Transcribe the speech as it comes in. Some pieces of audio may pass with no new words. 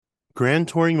Grand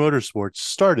Touring Motorsports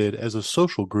started as a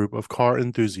social group of car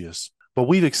enthusiasts, but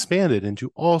we've expanded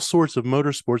into all sorts of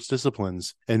motorsports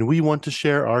disciplines, and we want to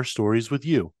share our stories with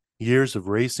you. Years of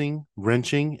racing,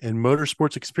 wrenching, and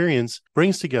motorsports experience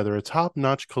brings together a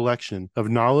top-notch collection of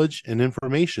knowledge and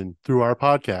information through our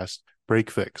podcast,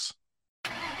 Break Fix.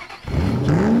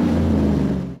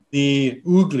 The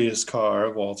ugliest car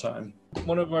of all time.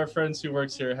 One of our friends who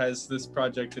works here has this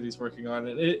project that he's working on,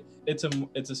 and it's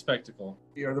a spectacle.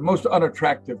 You're the most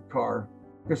unattractive car.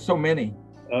 There's so many.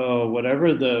 Oh,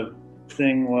 whatever the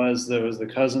thing was that was the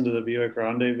cousin to the Buick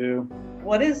Rendezvous.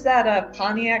 What is that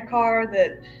Pontiac car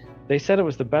that... They said it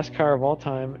was the best car of all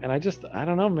time, and I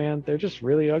don't know, man. They're just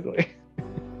really ugly.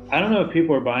 I don't know if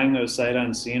people are buying those sight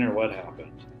unseen or what happened.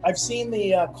 I've seen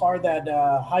the car that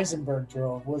Heisenberg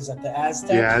drove. Was that the Aztec?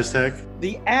 The Aztec?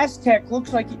 The Aztec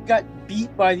looks like it got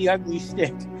beat by the ugly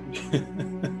stick.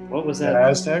 What was that?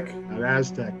 Aztec? An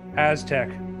Aztec. Aztec.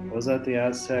 Was that the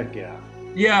Aztec? Yeah.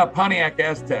 Yeah, Pontiac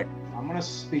Aztec. I'm going to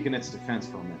speak in its defense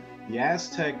for a minute. The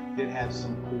Aztec did have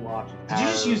some cool options. Did you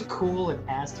just use cool and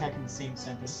Aztec in the same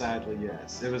sentence? Sadly,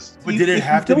 yes. It was. But did it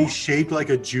have to be shaped like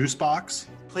a juice box?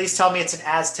 Please tell me it's an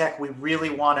Aztec. We really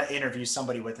want to interview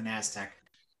somebody with an Aztec.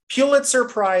 Pulitzer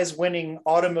Prize winning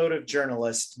automotive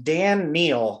journalist Dan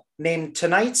Neal named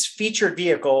tonight's featured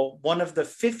vehicle one of the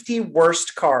 50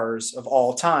 worst cars of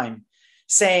all time,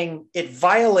 saying it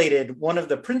violated one of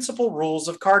the principal rules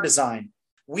of car design.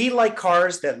 We like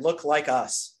cars that look like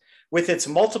us. With its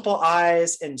multiple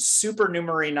eyes and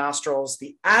supernumerary nostrils,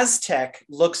 the Aztec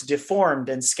looks deformed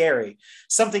and scary,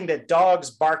 something that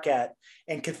dogs bark at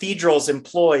and cathedrals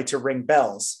employ to ring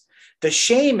bells. The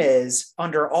shame is,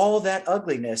 under all that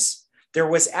ugliness, there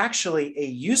was actually a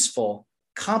useful,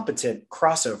 competent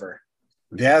crossover.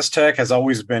 The Aztec has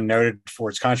always been noted for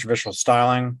its controversial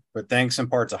styling, but thanks in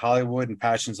part to Hollywood and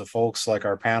passions of folks like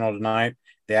our panel tonight,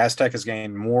 the Aztec has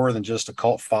gained more than just a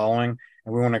cult following,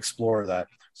 and we want to explore that.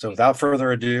 So without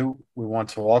further ado, we want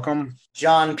to welcome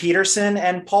John Peterson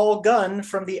and Paul Gunn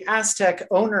from the Aztec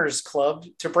Owners Club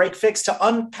to Break Fix to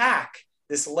unpack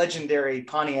this legendary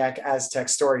Pontiac Aztec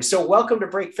story. So welcome to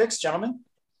Break Fix, gentlemen.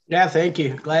 Yeah, thank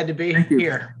you. Glad to be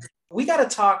here. We got to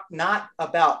talk not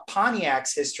about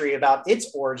Pontiac's history, about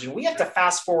its origin. We have to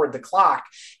fast forward the clock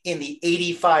in the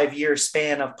 85-year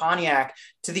span of Pontiac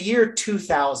to the year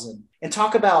 2000 and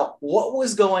talk about what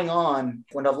was going on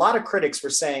when a lot of critics were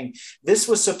saying this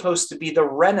was supposed to be the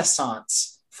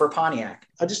Renaissance for Pontiac.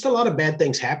 Just a lot of bad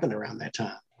things happened around that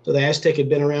time. So the Aztec had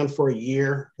been around for a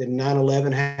year. Then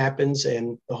 9/11 happens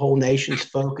and the whole nation's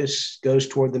focus goes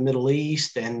toward the Middle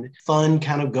East and fun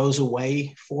kind of goes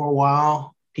away for a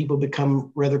while. People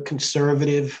become rather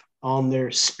conservative on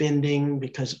their spending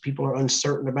because people are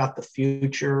uncertain about the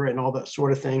future and all that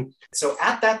sort of thing. So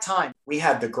at that time, we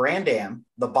had the Grand Am,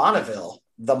 the Bonneville,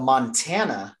 the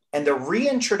Montana, and the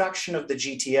reintroduction of the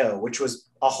GTO, which was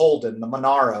a Holden, the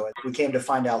Monaro, we came to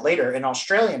find out later, an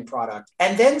Australian product.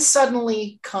 And then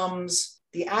suddenly comes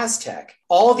the Aztec.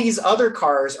 All these other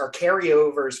cars are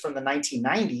carryovers from the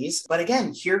 1990s. But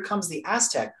again, here comes the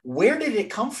Aztec. Where did it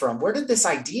come from? Where did this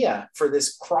idea for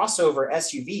this crossover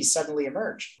SUV suddenly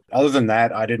emerge? Other than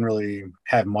that, I didn't really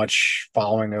have much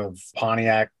following of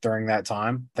Pontiac during that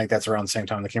time. I think that's around the same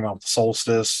time they came out with the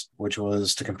Solstice, which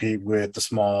was to compete with the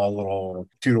small little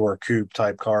two-door coupe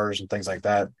type cars and things like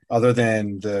that. Other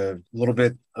than the little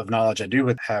bit of knowledge I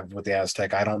do have with the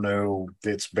Aztec, I don't know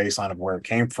its baseline of where it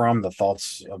came from, the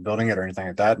thoughts of building it or anything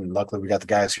like that. And luckily we got the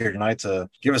guys here tonight to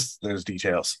give us those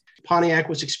details. Pontiac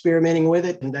was experimenting with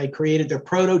it and they created their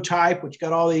prototype, which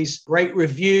got all these great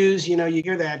reviews. You know, you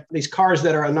hear that these cars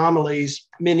that are anomalies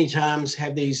many times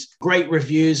have these great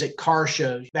reviews at car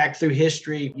shows. Back through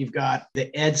history, you've got the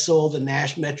Edsel, the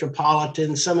Nash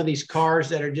Metropolitan, some of these cars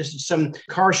that are just some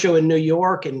car show in New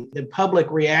York, and the public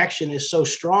reaction is so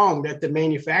strong that the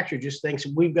manufacturer just thinks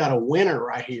we've got a winner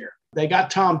right here. They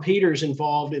got Tom Peters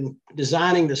involved in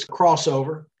designing this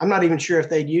crossover. I'm not even sure if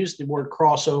they'd used the word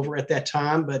crossover at that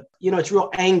time, but, you know, it's real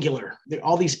angular. There are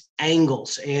all these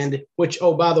angles, and which,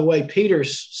 oh, by the way,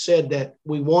 Peters said that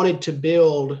we wanted to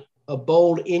build a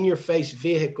bold, in-your-face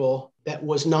vehicle that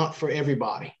was not for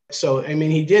everybody. So, I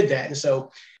mean, he did that. And so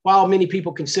while many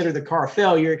people consider the car a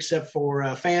failure, except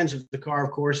for fans of the car,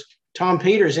 of course, Tom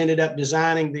Peters ended up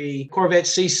designing the Corvette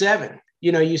C7.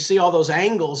 You know, you see all those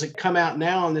angles that come out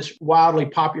now in this wildly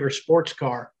popular sports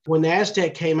car. When the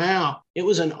Aztec came out, it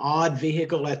was an odd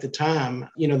vehicle at the time.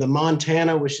 You know, the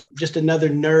Montana was just another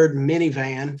nerd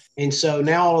minivan. And so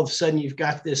now all of a sudden you've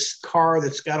got this car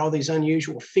that's got all these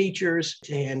unusual features.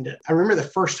 And I remember the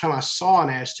first time I saw an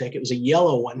Aztec, it was a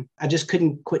yellow one. I just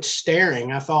couldn't quit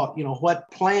staring. I thought, you know, what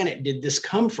planet did this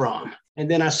come from? And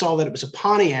then I saw that it was a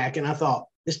Pontiac, and I thought,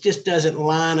 this just doesn't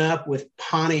line up with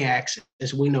Pontiacs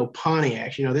as we know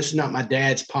Pontiacs. You know, this is not my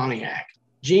dad's Pontiac.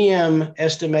 GM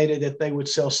estimated that they would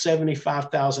sell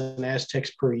 75,000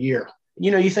 Aztecs per year. You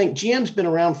know, you think GM's been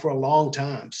around for a long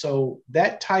time. So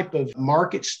that type of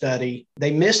market study,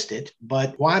 they missed it.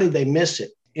 But why did they miss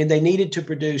it? And they needed to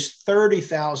produce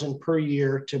 30,000 per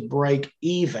year to break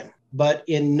even. But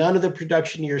in none of the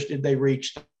production years did they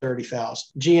reach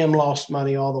 30,000. GM lost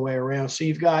money all the way around. So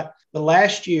you've got the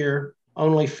last year,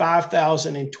 only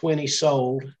 5,020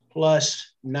 sold,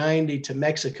 plus 90 to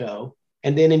Mexico.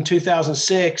 And then in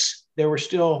 2006, there were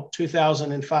still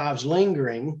 2005s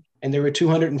lingering, and there were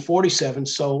 247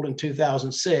 sold in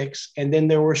 2006. And then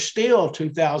there were still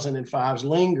 2005s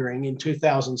lingering in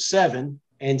 2007,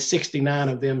 and 69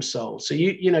 of them sold. So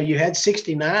you had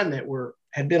 69 that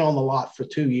had been on the lot for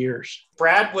 2 years.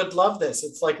 Brad would love this.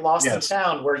 It's like Lost in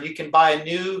Town, where you can buy a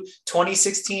new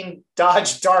 2016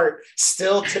 Dodge Dart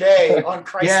still today on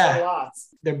Chrysler lots.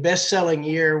 Their best-selling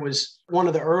year was one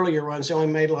of the earlier ones. They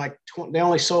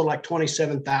only sold like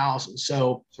 27,000.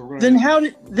 So then how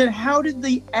did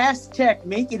the Aztek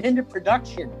make it into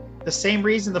production? The same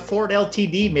reason the Ford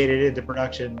LTD made it into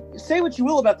production. Say what you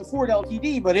will about the Ford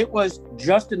LTD, but it was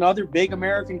just another big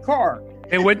American car.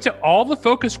 They went to all the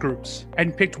focus groups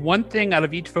and picked one thing out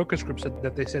of each focus group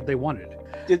that they said they wanted.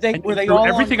 Were they all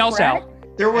everything else out?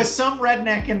 There was some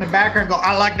redneck in the background go,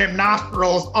 I like them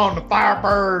nostrils on the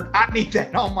Firebird. I need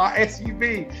that on my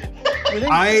SUV.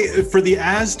 For the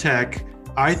Aztek,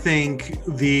 I think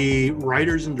the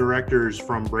writers and directors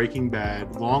from Breaking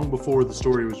Bad, long before the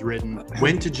story was written,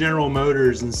 went to General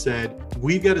Motors and said,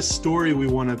 we've got a story we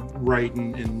want to write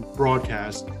and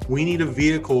broadcast. We need a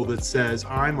vehicle that says,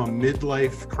 I'm a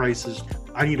midlife crisis.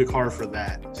 I need a car for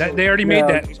that. They already made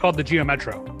that. It's called the Geo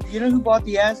Metro. You know who bought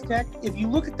the Aztek? If you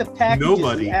look at the package,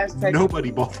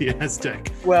 nobody bought the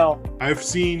Aztek. Well, I've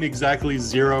seen exactly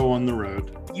 0 on the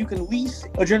road. You can lease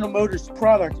a General Motors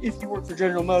product if you work for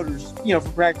General Motors, for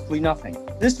practically nothing.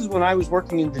 This is when I was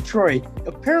working in Detroit.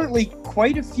 Apparently,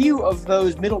 quite a few of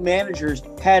those middle managers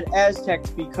had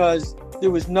Azteks because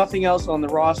there was nothing else on the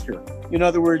roster. In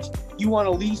other words, you want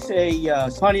to lease a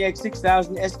Pontiac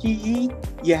 6000 STE,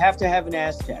 you have to have an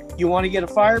Aztek. You want to get a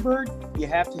Firebird, you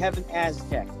have to have an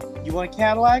Aztek. You want a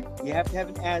Cadillac, you have to have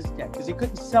an Aztek, because they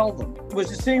couldn't sell them. It was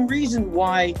the same reason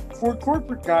why Ford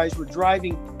corporate guys were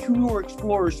driving two-door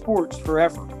Explorer Sports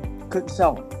forever. Couldn't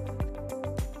sell them.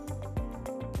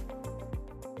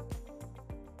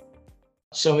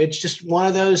 So it's just one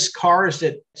of those cars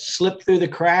that slipped through the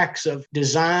cracks of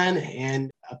design and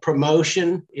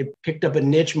promotion. It picked up a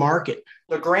niche market.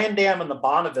 The Grand Am and the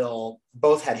Bonneville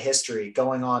both had history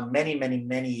going on many, many,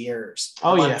 many years.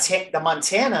 The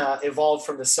Montana evolved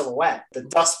from the Silhouette, the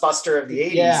dustbuster of the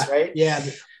 80s, right? Yeah.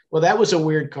 Well, that was a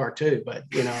weird car too, but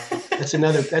that's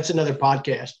another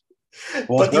podcast.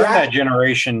 Well, during that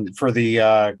generation for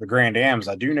the Grand Ams,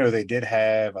 I do know they did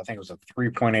have, I think it was a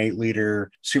 3.8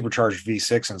 liter supercharged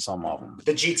V6 in some of them.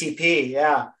 The GTP,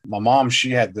 yeah. My mom,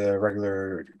 she had the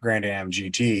regular Grand Am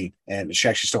GT, and she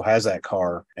actually still has that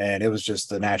car, and it was just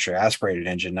the naturally aspirated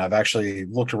engine. I've actually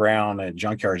looked around at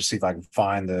junkyards to see if I can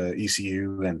find the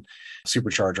ECU and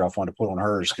supercharger off one to put on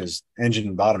hers, because engine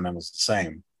and bottom end was the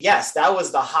same. Yes, that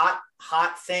was the hot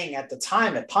thing at the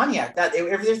time at Pontiac.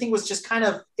 Everything was just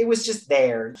it was just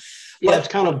there. Yeah, it's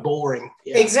kind of boring.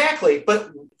 Yeah. Exactly.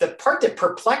 But the part that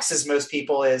perplexes most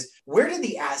people is, where did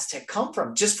the Aztek come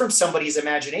from? Just from somebody's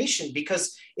imagination,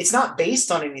 because it's not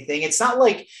based on anything. It's not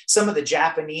like some of the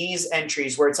Japanese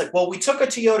entries where it's like, well, we took a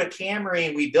Toyota Camry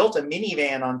and we built a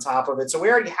minivan on top of it. So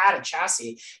we already had a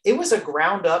chassis. It was a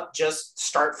ground up, just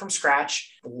start from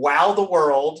scratch, wow the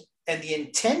world. And the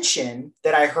intention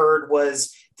that I heard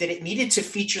was that it needed to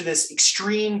feature this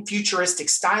extreme futuristic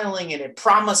styling, and it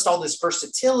promised all this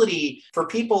versatility for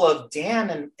people of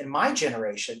Dan and my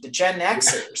generation, the Gen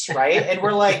Xers, right? And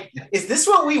we're like, is this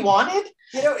what we wanted?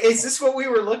 Is this what we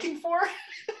were looking for?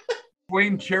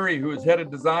 Wayne Cherry, who was head of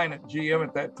design at GM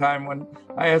at that time, when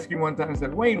I asked him one time, I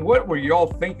said, Wayne, what were you all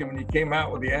thinking when you came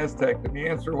out with the Aztek? And the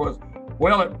answer was,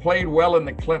 well, it played well in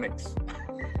the clinics.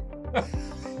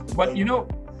 But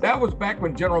that was back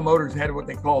when General Motors had what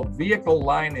they called vehicle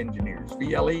line engineers,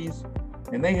 VLEs,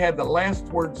 and they had the last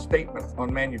word statement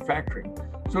on manufacturing.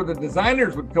 So the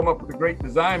designers would come up with a great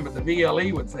design, but the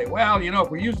VLE would say, well, if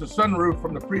we use the sunroof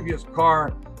from the previous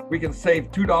car, we can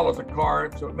save $2 a car,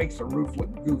 so it makes the roof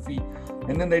look goofy.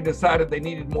 And then they decided they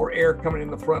needed more air coming in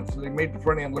the front, so they made the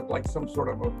front end look like some sort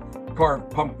of a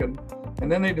carved pumpkin.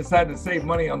 And then they decided to save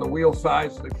money on the wheel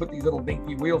size, so they put these little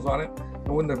dinky wheels on it.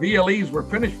 And when the VLEs were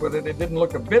finished with it, it didn't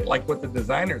look a bit like what the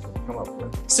designers had come up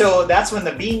with. So that's when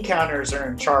the bean counters are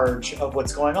in charge of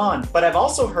what's going on. But I've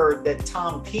also heard that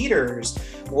Tom Peters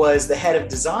was the head of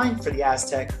design for the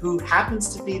Aztek, who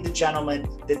happens to be the gentleman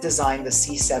that designed the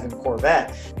C7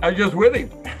 Corvette. I was just with him.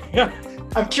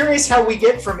 I'm curious how we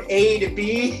get from A to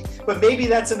B, but maybe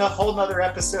that's a whole nother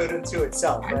episode into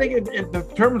itself. Right? I think it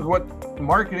determines what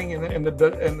marketing and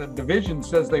the division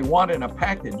says they want in a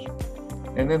package,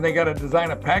 and then they got to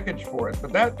design a package for it.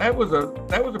 But that was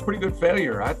a pretty good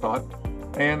failure, I thought,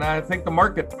 and I think the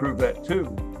market proved that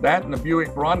too. That and the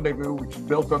Buick Rendezvous, which is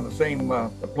built on the same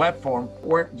platform,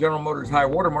 weren't General Motors high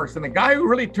watermarks. And the guy who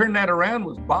really turned that around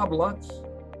was Bob Lutz.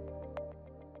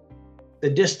 The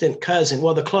distant cousin,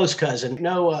 well, the close cousin,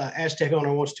 no Aztek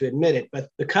owner wants to admit it, but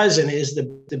the cousin is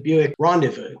the Buick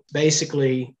Rendezvous,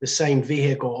 basically the same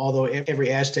vehicle, although every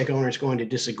Aztek owner is going to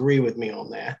disagree with me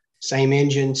on that. Same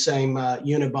engine, same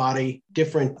unibody,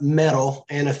 different metal,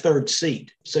 and a third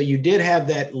seat. So you did have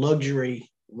that luxury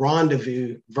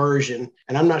Rendezvous version,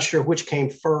 and I'm not sure which came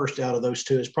first out of those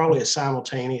two. It's probably a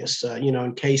simultaneous,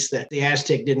 in case that the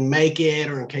Aztek didn't make it,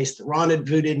 or in case the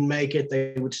Rendezvous didn't make it,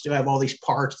 they would still have all these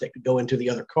parts that could go into the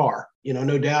other car.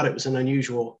 No doubt it was an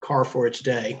unusual car for its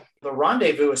day. The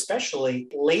Rendezvous especially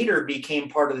later became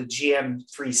part of the GM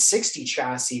 360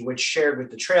 chassis, which shared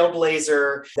with the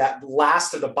Trailblazer, that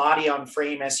last of the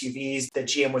body-on-frame SUVs that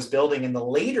GM was building in the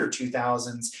later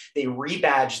 2000s. They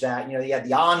rebadged that. You had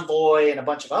the Envoy and a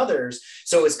bunch of others.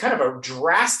 So it was kind of a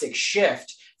drastic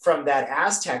shift from that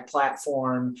Aztek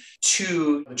platform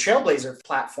to the Trailblazer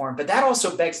platform. But that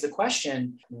also begs the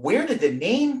question, where did the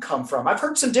name come from? I've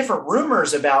heard some different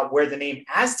rumors about where the name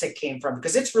Aztek came from,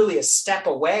 because it's really a step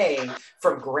away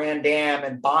from Grand Am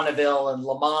and Bonneville and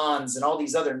Le Mans and all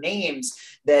these other names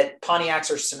that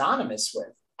Pontiacs are synonymous with.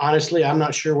 Honestly, I'm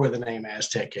not sure where the name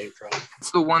Aztek came from.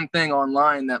 It's the one thing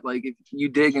online that, like, if you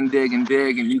dig and dig and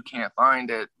dig and you can't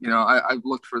find it, I've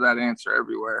looked for that answer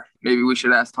everywhere. Maybe we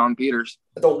should ask Tom Peters.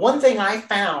 The one thing I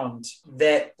found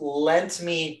that lent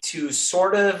me to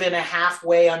sort of in a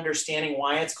halfway understanding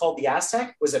why it's called the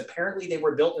Aztek was apparently they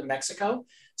were built in Mexico.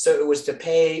 So it was to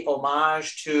pay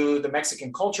homage to the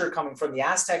Mexican culture coming from the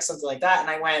Aztecs, something like that. And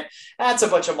I went, that's a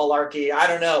bunch of malarkey. I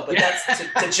don't know. But that's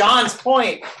to John's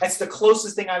point, that's the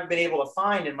closest thing I've been able to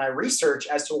find in my research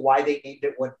as to why they named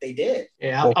it what they did.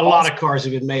 Yeah, a lot of cars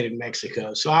have been made in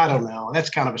Mexico. So I don't know.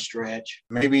 That's kind of a stretch.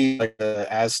 Maybe like the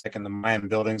Aztec and the Mayan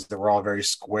buildings that were all very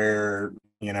square,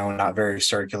 not very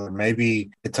circular.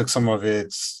 Maybe it took some of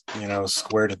its,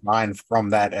 square design from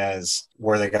that as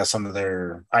where they got some of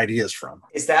their ideas from.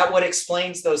 Is that what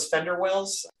explains those fender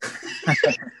wells?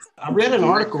 I read an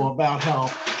article about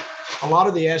how a lot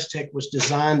of the Aztek was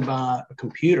designed by a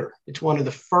computer. It's one of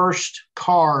the first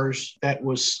cars that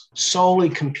was solely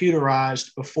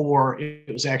computerized before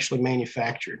it was actually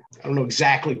manufactured. I don't know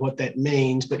exactly what that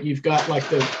means, but you've got like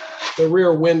the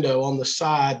rear window on the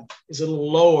side is a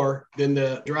little lower than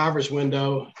the driver's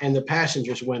window and the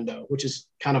passenger's window, which is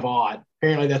kind of odd.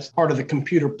 Apparently that's part of the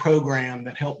computer program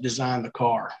that helped design the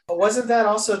car. But wasn't that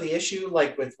also the issue,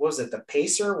 like with, what was it, the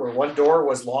Pacer, where one door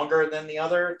was longer than the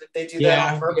other? Did they do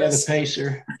that on purpose? Yeah, the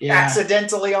Pacer. Yeah.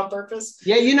 Accidentally on purpose?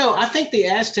 Yeah, I think the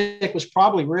Aztek was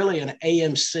probably really an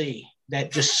AMC that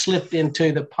just slipped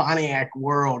into the Pontiac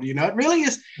world. It really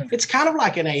is. It's kind of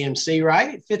like an AMC,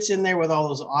 right? It fits in there with all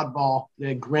those oddball,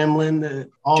 the Gremlin,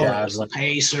 the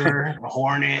Pacer, the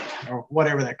Hornet, or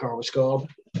whatever that car was called.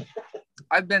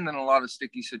 I've been in a lot of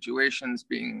sticky situations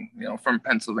being, from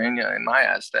Pennsylvania in my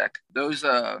Aztek. Those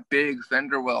big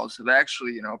fender wells have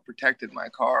actually, protected my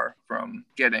car from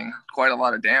getting quite a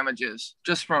lot of damages,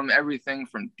 just from everything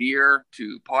from deer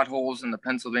to potholes in the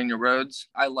Pennsylvania roads.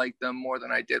 I like them more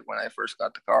than I did when I first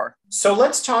got the car. So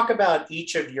let's talk about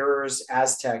each of yours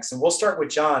Azteks, and we'll start with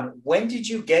John. When did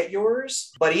you get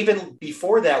yours? But even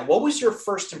before that, what was your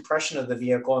first impression of the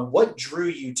vehicle and what drew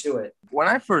you to it? When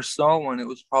I first saw one, it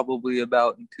was probably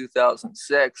about in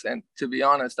 2006. And to be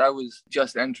honest, I was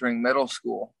just entering middle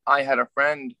school. I had a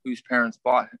friend whose parents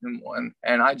bought him one,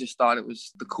 and I just thought it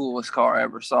was the coolest car I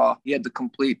ever saw. He had the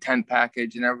complete tent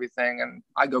package and everything, and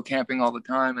I go camping all the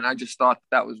time, and I just thought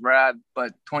that was rad.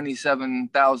 But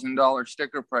 $27,000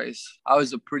 sticker price, I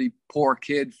was a pretty poor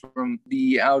kid from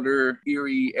the outer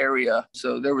Erie area,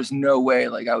 so there was no way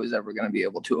I was ever going to be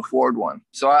able to afford one.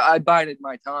 So I bided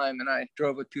my time, and I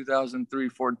drove a 2003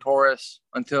 Ford Taurus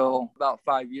until about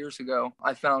 5 years ago.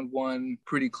 I found one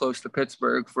pretty close to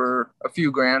Pittsburgh for a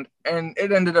few grand, and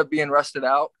it ended up being rusted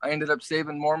out. I ended up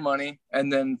saving more money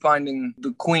and then finding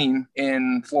the Queen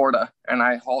in Florida, and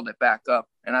I hauled it back up.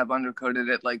 And I've undercoated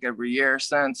it every year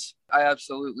since. I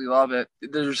absolutely love it.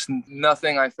 There's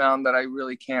nothing I found that I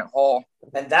really can't haul.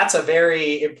 And that's a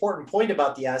very important point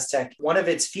about the Aztek. One of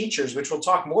its features, which we'll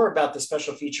talk more about the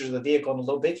special features of the vehicle in a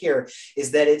little bit here,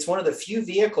 is that it's one of the few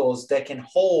vehicles that can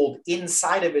hold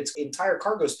inside of its entire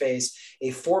cargo space a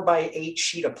 4x8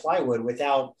 sheet of plywood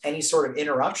without any sort of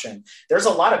interruption. There's a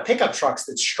lot of pickup trucks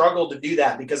that struggle to do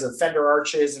that because of fender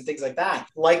arches and things like that.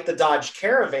 Like the Dodge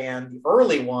Caravan, the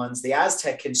early ones, the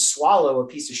Aztek can swallow a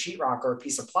piece of sheetrock or a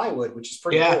piece of plywood, which is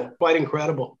pretty cool. Quite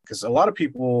incredible. Because a lot of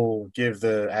people give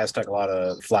the Aztek a lot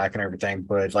of flack and everything,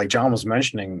 but like John was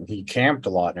mentioning, he camped a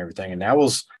lot and everything. And that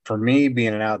was, for me,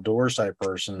 being an outdoors type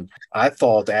person, I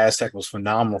thought the Aztek was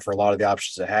phenomenal for a lot of the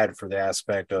options it had for the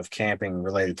aspect of camping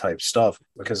related type stuff,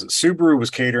 because Subaru was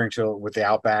catering to, with the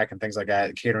Outback and things like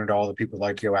that, catering to all the people who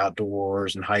like to go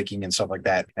outdoors and hiking and stuff like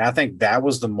that. And I think that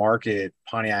was the market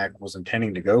Pontiac was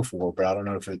intending to go for, but I don't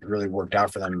know if it really worked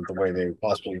out for them the way they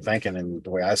possibly thinking and the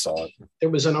way I saw it. There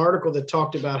was an article that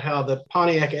talked about how the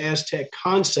Pontiac Aztek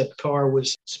concept car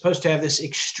was supposed to have this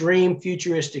extreme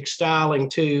futuristic styling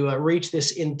to reach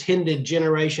this intended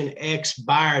Generation X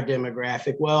buyer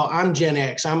demographic. Well, I'm Gen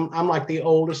X. I'm like the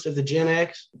oldest of the Gen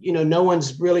X. You know, no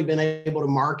one's really been able to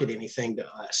market anything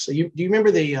to us. So do you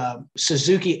remember the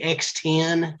Suzuki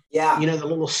X10? Yeah. You know, the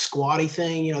little squatty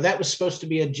thing, you know, that was supposed to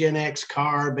be a Gen X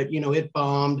car, but, you know, it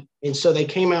bombed. And so they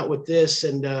came out with this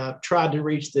and tried to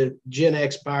reach the Gen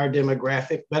X buyer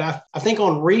demographic. But I think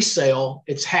on resale,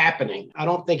 it's happening. I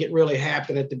don't think it really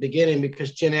happened at the beginning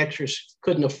because Gen Xers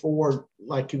couldn't afford,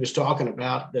 like he was talking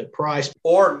about, the price.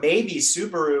 Or maybe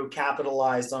Subaru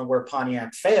capitalized on where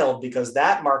Pontiac failed because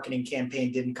that marketing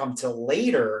campaign didn't come till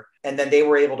later. And then they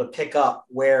were able to pick up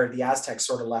where the Aztek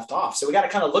sort of left off. So we got to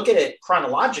kind of look at it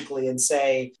chronologically and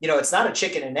say, you know, it's not a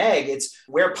chicken and egg. It's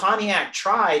where Pontiac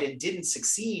tried and didn't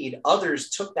succeed. Others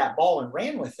took that ball and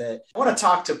ran with it. I want to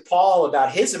talk to Paul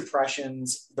about his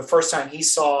impressions the first time he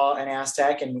saw an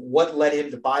Aztek and what led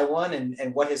him to buy one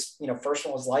and what his, you know, first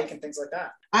one was like and things like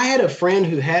that. I had a friend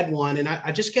who had one, and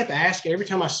I just kept asking every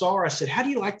time I saw her, I said, how do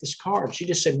you like this car? And she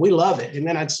just said, we love it. And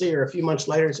then I'd see her a few months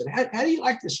later and said, how do you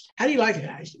like this? How do you like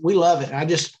it? We love it. And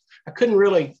I couldn't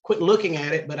really quit looking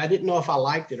at it, but I didn't know if I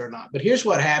liked it or not. But here's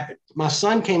what happened. My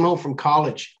son came home from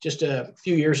college just a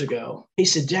few years ago. He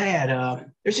said, Dad,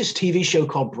 there's this TV show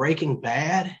called Breaking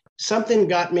Bad. Something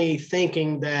got me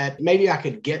thinking that maybe I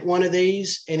could get one of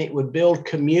these and it would build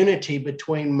community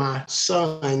between my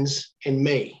sons and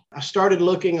me. I started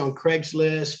looking on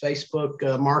Craigslist,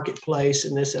 Facebook Marketplace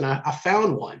and this, and I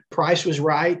found one. Price was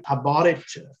right. I bought it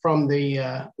from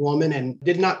the woman and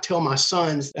did not tell my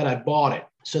sons that I bought it.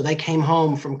 So they came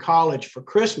home from college for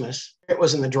Christmas. It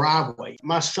was in the driveway.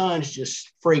 My sons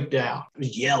just freaked out. It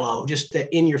was yellow, just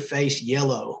the in-your-face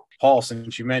yellow. Paul,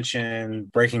 since you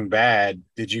mentioned Breaking Bad,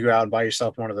 did you go out and buy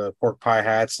yourself one of the pork pie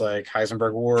hats like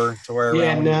Heisenberg wore to wear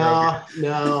around?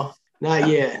 No, not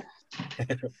yet.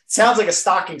 Sounds like a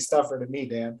stocking stuffer to me,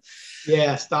 Dan.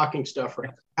 Yeah, stocking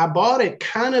stuffer. I bought it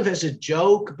kind of as a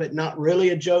joke, but not really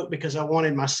a joke because I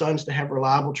wanted my sons to have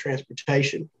reliable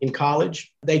transportation in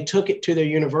college. They took it to their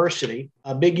university,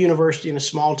 a big university in a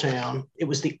small town. It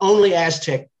was the only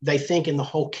Aztek, they think, in the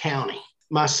whole county.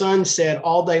 My son said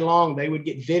all day long they would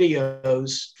get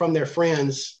videos from their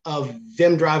friends of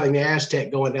them driving the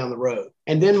Aztek going down the road.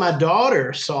 And then my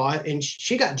daughter saw it and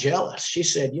she got jealous. She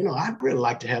said, you know, I'd really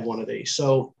like to have one of these.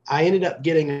 So I ended up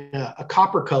getting a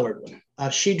copper colored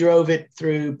one. She drove it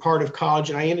through part of college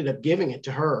and I ended up giving it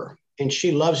to her. And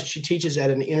she loves it. She teaches at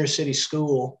an inner city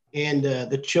school. And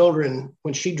the children,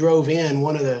 when she drove in,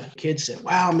 one of the kids said,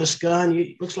 wow, Miss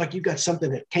Gunn, looks like you got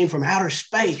something that came from outer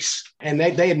space. And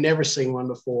they had never seen one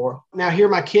before. Now here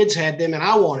my kids had them and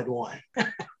I wanted one.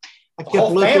 The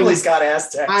whole family's got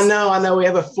Azteks. I know. We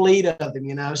have a fleet of them,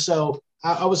 you know. So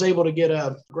I was able to get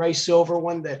a gray silver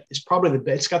one that is probably the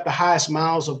best. It's got the highest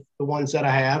miles of the ones that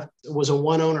I have. It was a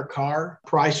one-owner car.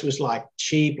 Price was like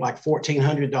cheap, like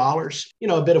 $1,400. You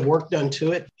know, a bit of work done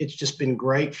to it. It's just been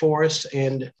great for us.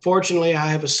 And fortunately, I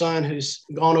have a son who's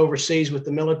gone overseas with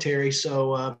the military.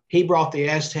 So he brought the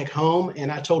Aztek home,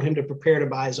 and I told him to prepare to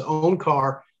buy his own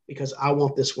car because I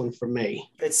want this one for me.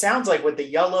 It sounds like with the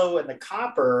yellow and the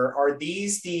copper, are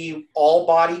these the all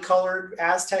body colored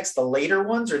Azteks, the later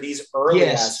ones, or these early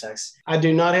Azteks? I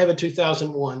do not have a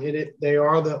 2001. They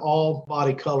are the all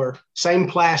body color, same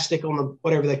plastic on the,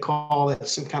 whatever they call it,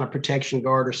 some kind of protection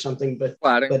guard or something. But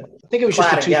I think it was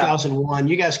just a 2001.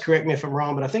 Yeah. You guys correct me if I'm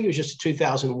wrong, but I think it was just a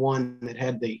 2001 that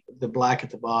had the black at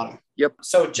the bottom. Yep.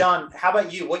 So, John, how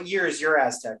about you? What year is your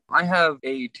Aztek? I have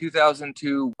a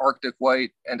 2002 Arctic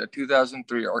White and a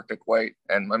 2003 Arctic White,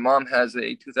 and my mom has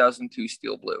a 2002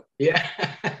 Steel Blue. Yeah.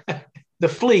 The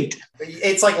Fleet.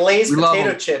 It's like Lay's We love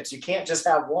potato 'em. chips. You can't just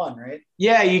have one, right?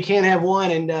 Yeah, you can't have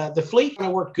one. And the Fleet kind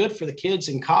of worked good for the kids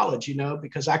in college,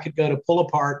 because I could go to Pull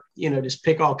Apart, just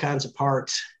pick all kinds of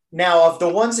parts. Now, of the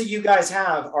ones that you guys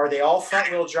have, are they all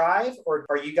front-wheel drive, or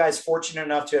are you guys fortunate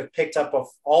enough to have picked up a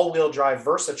all-wheel drive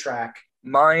VersaTrack?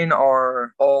 Mine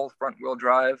are all front wheel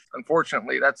drive.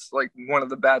 Unfortunately, that's like one of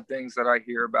the bad things that I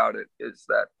hear about it is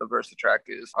that the VersaTrack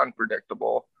is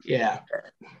unpredictable. Yeah.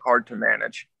 Hard to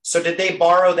manage. So did they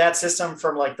borrow that system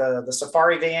from like the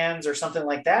Safari vans or something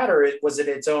like that? Or was it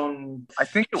its own? I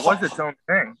think it was its own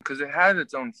thing because it had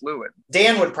its own fluid.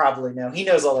 Dan would probably know. He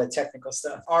knows all that technical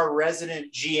stuff. Our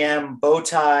resident GM bow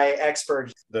tie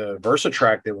expert. The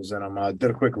VersaTrack that was in them, I did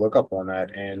a quick lookup on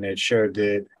that, and it showed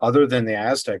that other than the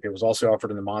Aztec, it was also offered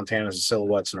in the Montanas, the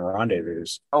Silhouettes, and the Rendezvous.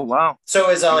 Oh, wow.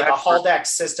 So is like a Haldex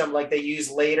system like they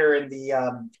use later in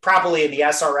the, probably in the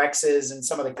SRXs and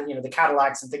some of the, the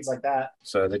Cadillacs and things like that.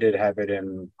 So they did have it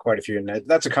in quite a few. And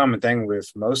that's a common thing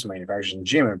with most manufacturers, and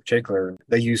GM in particular.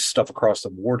 They use stuff across the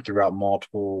board throughout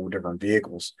multiple different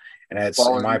vehicles. And that's,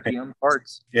 in my opinion,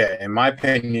 parts. Yeah, in my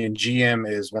opinion, GM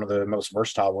is one of the most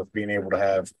versatile with being able to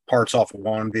have parts off of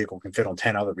one vehicle can fit on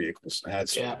 10 other vehicles. And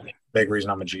that's a big reason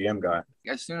I'm a GM guy.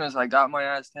 As soon as I got my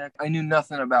Aztec, I knew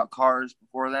nothing about cars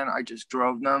before then. I just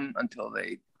drove them until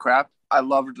they crapped. I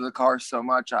loved the car so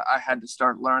much. I had to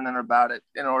start learning about it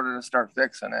in order to start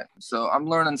fixing it. So I'm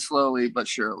learning slowly but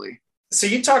surely. So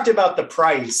you talked about the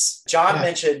price. John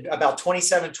mentioned about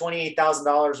 $27,000,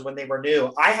 $28,000 when they were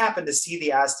new. I happened to see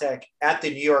the Aztec at the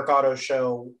New York Auto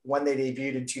Show when they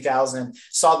debuted in 2000.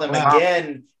 Saw them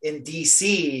again in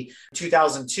DC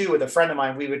 2002 with a friend of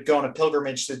mine. We would go on a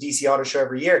pilgrimage to the DC Auto Show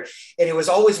every year. And it was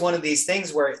always one of these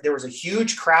things where there was a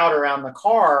huge crowd around the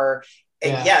car.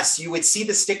 And yes, you would see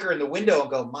the sticker in the window and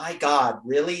go, my God,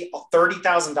 really?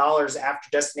 $30,000 after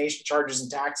destination charges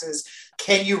and taxes?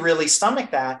 Can you really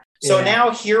stomach that? So now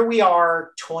here we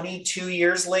are 22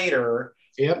 years later.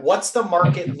 What's the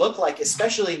market look like,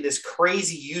 especially in this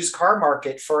crazy used car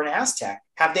market for an Aztec?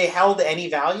 Have they held any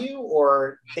value or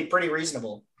are they pretty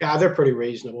reasonable? Yeah, they're pretty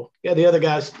reasonable. Yeah, the other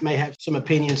guys may have some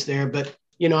opinions there, but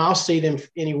I'll see them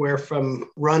anywhere from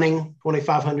running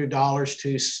 $2,500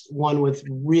 to one with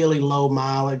really low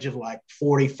mileage of like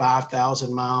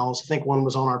 45,000 miles. I think one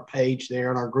was on our page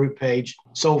there, on our group page,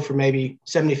 sold for maybe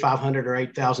 $7,500 or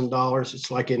 $8,000.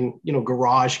 It's like in,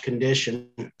 garage condition.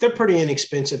 They're pretty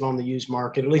inexpensive on the used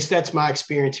market. At least that's my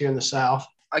experience here in the South.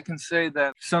 I can say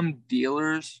that some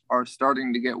dealers are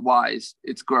starting to get wise.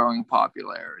 It's growing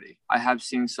popularity. I have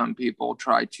seen some people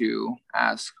try to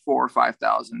ask $4,000 or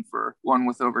 $5,000 for one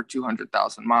with over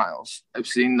 200,000 miles. I've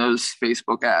seen those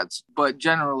Facebook ads, but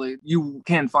generally you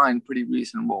can find pretty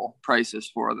reasonable prices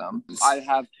for them. I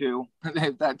have too,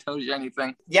 if that tells you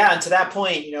anything. Yeah. And to that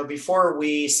point, before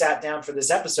we sat down for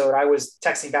this episode, I was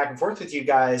texting back and forth with you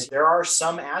guys. There are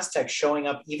some Aztecs showing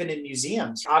up even in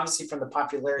museums, obviously from the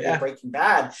popularity of Breaking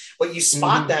Bad, but you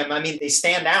spot them. I mean, they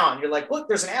stand out and you're like, look,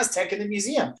 there's an Aztec in the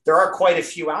museum. There are quite a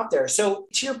few out there. So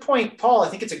to your point, Paul, I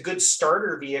think it's a good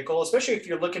starter vehicle, especially if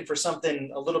you're looking for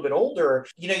something a little bit older.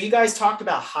 You guys talked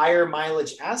about higher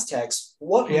mileage Aztecs.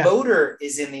 What motor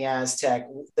is in the Aztec?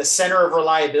 The center of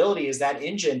reliability is that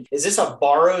engine. Is this a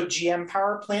borrowed GM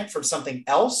power plant from something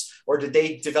else, or did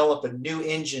they develop a new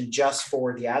engine just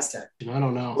for the Aztec? I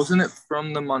don't know. Wasn't it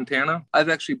from the Montana? I've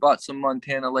actually bought some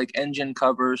Montana engine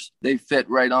covers. They fit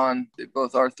right on. They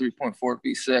both are 3.4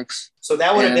 V6. So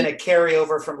that would have been a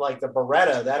carryover from the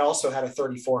Beretta. That also had a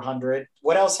 3400.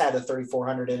 What else had a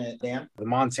 3400 in it, Dan? The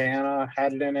Montana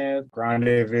had it in it,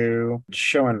 Rendezvous,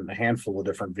 showing a handful of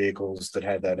different vehicles that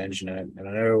had that engine in it. And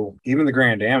I know even the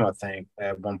Grand Am, I think,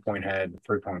 at one point had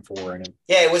 3.4 in it.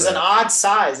 Yeah, it was an odd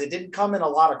size. It didn't come in a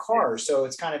lot of cars. So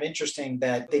it's kind of interesting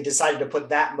that they decided to put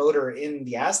that motor in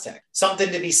the Aztec.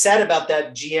 Something to be said about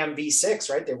that GM V6,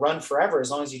 right? They run forever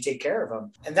as long as you take care of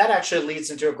them. And that actually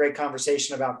leads into a great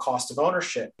conversation about cost of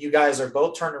ownership. You guys are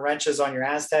both turning wrenches on your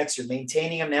Aztecs. You're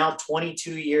maintaining them now,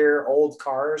 22-year-old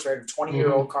cars, right?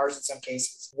 20-year-old cars in some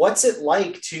cases. What's it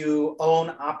like to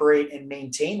own, operate, and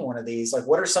maintain one of these?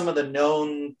 What are some of the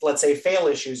known, let's say, fail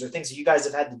issues or things that you guys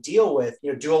have had to deal with?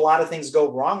 Do a lot of things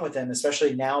go wrong with them,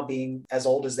 especially now being as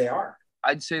old as they are?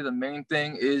 I'd say the main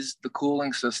thing is the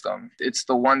cooling system. It's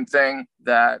the one thing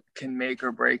that can make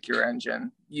or break your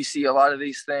engine. You see a lot of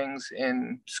these things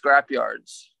in scrap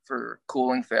yards for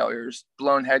cooling failures,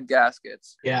 blown head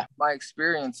gaskets. Yeah. My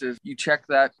experience is you check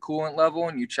that coolant level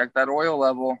and you check that oil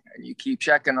level and you keep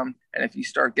checking them. And if you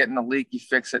start getting a leak, you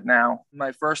fix it now.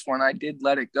 My first one, I did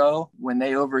let it go. When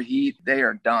they overheat, they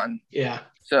are done. Yeah.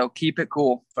 So keep it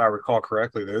cool. If I recall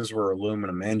correctly, those were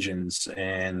aluminum engines,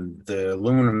 and the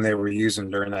aluminum they were using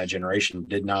during that generation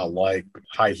did not like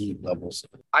high heat levels.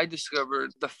 I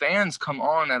discovered the fans come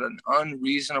on at an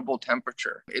unreasonable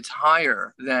temperature. It's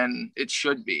higher than it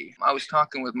should be. I was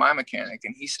talking with my mechanic,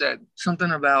 and he said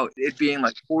something about it being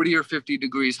like 40 or 50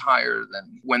 degrees higher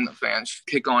than when the fans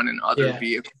kick on in other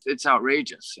vehicles. It's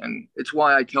outrageous. And it's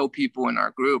why I tell people in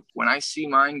our group, when I see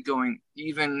mine going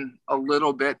even a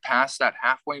little bit past that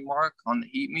halfway mark on the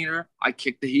heat meter, I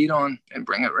kick the heat on and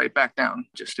bring it right back down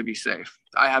just to be safe.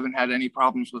 I haven't had any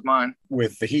problems with mine.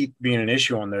 With the heat being an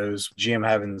issue on those, GM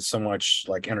having so much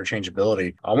like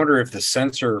interchangeability, I wonder if the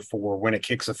sensor for when it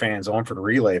kicks the fans on for the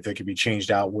relay, if it could be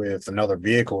changed out with another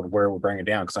vehicle to where it would bring it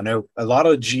down. Because I know a lot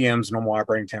of GM's normal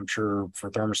operating temperature for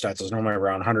thermostats is normally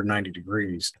around 190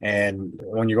 degrees. And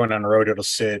when you're going down the road, it'll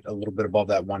sit a little bit above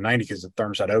that 190 because the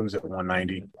thermostat opens at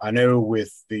 190. I know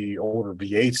with the older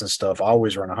V8s and stuff, I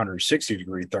always run 160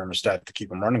 degree thermostat to keep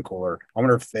them running cooler. I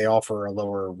wonder if they offer a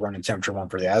lower running temperature one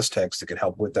for the Aztecs that could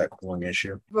help with that cooling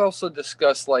issue. We've also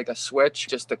discussed like a switch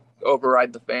just to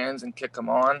override the fans and kick them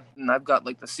on. And I've got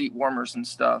like the seat warmers and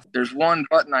stuff. There's one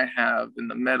button I have in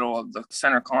the middle of the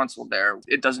center console there.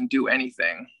 It doesn't do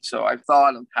anything. So I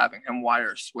thought of having him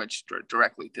wire switch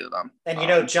directly to them. And you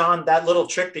know, John, that little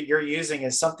trick that you're using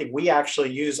is something we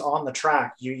actually use on the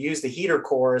track. You use the heater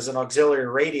core as an auxiliary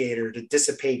radiator to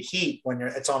dissipate heat when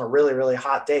it's on a really, really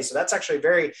hot day. So that's actually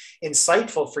very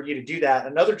insightful for you to do that.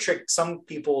 Another trick some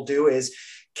people do is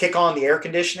kick on the air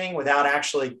conditioning without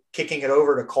actually kicking it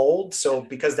over to cold. So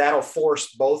because that'll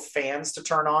force both fans to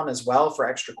turn on as well for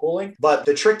extra cooling. But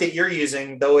the trick that you're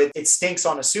using, though it stinks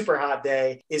on a super hot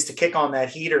day, is to kick on that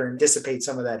heater and dissipate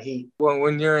some of that heat. Well,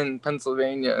 when you're in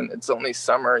Pennsylvania and it's only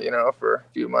summer, you know, for a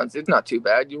few months, it's not too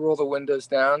bad. You roll the windows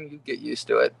down, you get used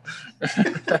to it.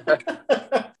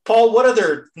 Paul, what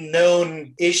other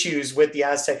known issues with the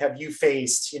Aztec have you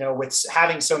faced, you know, with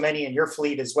having so many in your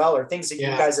fleet as well, or things that you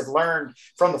guys have learned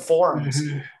from the forums?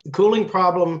 Mm-hmm. The cooling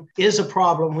problem is a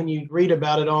problem when you read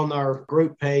about it on our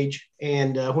group page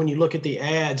and when you look at the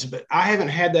ads, but I haven't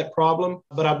had that problem,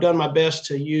 but I've done my best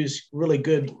to use really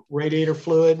good radiator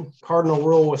fluid. Cardinal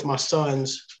rule with my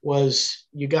sons was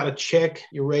you got to check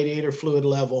your radiator fluid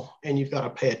level and you've got to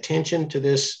pay attention to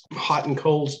this hot and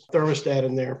cold thermostat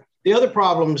in there. The other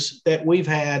problems that we've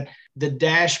had, the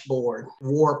dashboard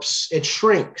warps, it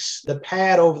shrinks. The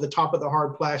pad over the top of the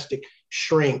hard plastic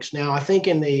shrinks. Now, I think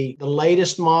in the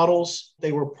latest models,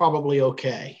 they were probably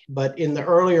okay. But in the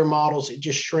earlier models, it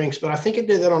just shrinks. But I think it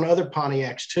did that on other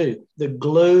Pontiacs too. The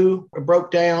glue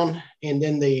broke down and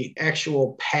then the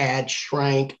actual pad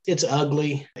shrank. It's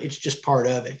ugly. It's just part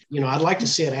of it. You know, I'd like to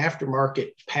see an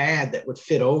aftermarket pad that would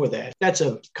fit over that. That's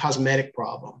a cosmetic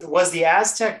problem. Was the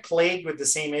Aztec plagued with the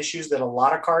same issues that a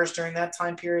lot of cars during that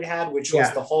time period had, which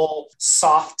was the whole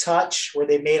soft touch, where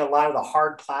they made a lot of the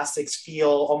hard plastics feel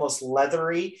almost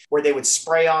leathery, where they would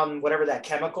spray on whatever that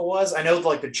chemical was? I know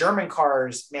like the German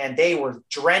cars, man, they were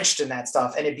drenched in that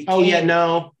stuff and it became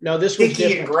no, this was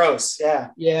sticky and gross.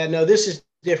 No, this is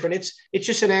different. It's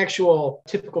just an actual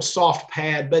typical soft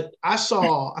pad. But I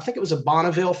think it was a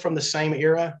Bonneville from the same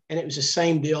era, and it was the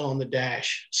same deal on the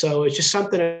dash. So it's just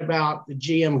something about the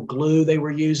GM glue they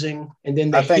were using. And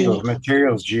then I think the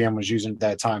materials GM was using at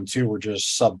that time too were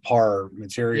just subpar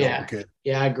material.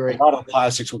 Yeah, I agree. A lot of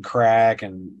plastics would crack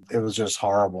and it was just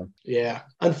horrible. Yeah.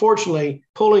 Unfortunately,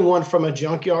 pulling one from a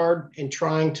junkyard and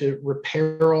trying to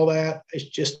repair all that is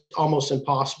just almost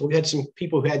impossible. We had some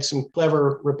people who had some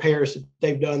clever repairs that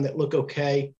they've done that look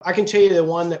okay. I can tell you the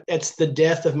one that's the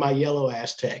death of my yellow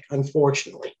Aztec,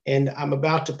 unfortunately. And I'm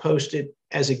about to post it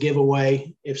as a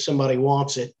giveaway if somebody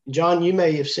wants it. John, you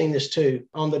may have seen this too.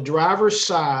 On the driver's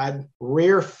side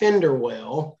rear fender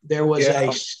well, there was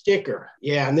a sticker.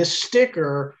 Yeah, and this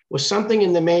sticker was something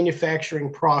in the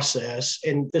manufacturing process,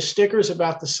 and the sticker is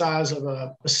about the size of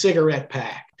a cigarette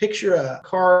pack. Picture a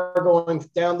car going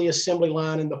down the assembly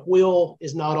line and the wheel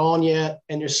is not on yet,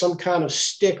 and there's some kind of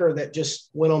sticker that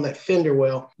just went on that fender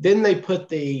well. Then they put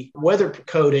the weather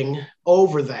coating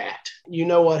over that. You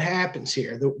know what happens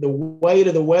here. The weight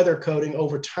of the weather coating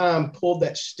over time pulled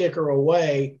that sticker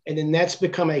away, and then that's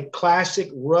become a classic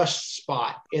rust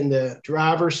spot in the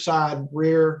driver's side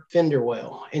rear fender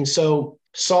well. And so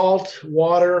salt,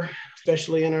 water,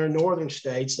 especially in our northern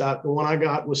states, the one I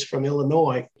got was from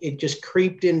Illinois. It just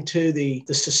creeped into the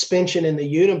suspension in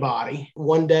the unibody.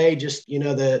 One day, just,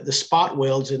 the spot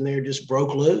welds in there just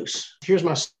broke loose. Here's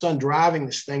my son driving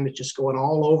this thing that's just going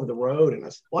all over the road. And I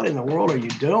said, what in the world are you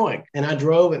doing? And I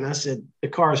drove it and I said, the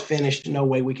car is finished. No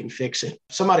way we can fix it.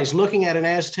 Somebody's looking at an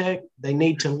Aztec. They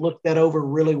need to look that over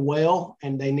really well,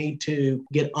 and they need to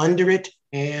get under it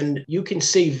and you can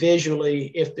see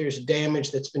visually if there's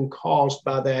damage that's been caused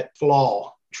by that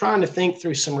flaw. Trying to think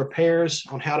through some repairs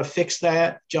on how to fix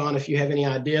that. John, if you have any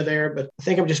idea there, but I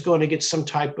think I'm just going to get some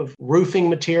type of roofing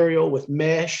material with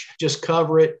mesh, just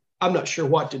cover it. I'm not sure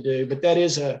what to do, but that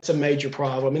is it's a major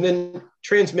problem. And then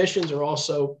transmissions are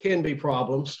also can be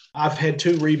problems. I've had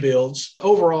 2 rebuilds.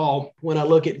 Overall, when I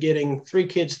look at getting 3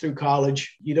 kids through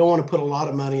college, you don't want to put a lot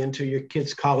of money into your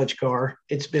kid's college car.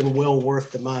 It's been well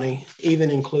worth the money,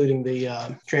 even including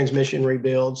the transmission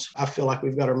rebuilds. I feel like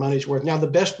we've got our money's worth. Now, the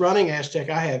best running Aztek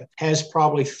I have has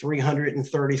probably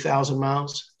 330,000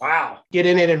 miles. Wow. Get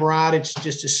in it and ride. It's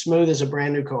just as smooth as a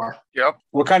brand new car. Yep.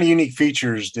 What kind of unique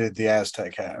features did the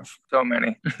Aztek have? So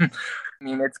many. I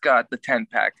mean, it's got the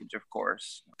tent package, of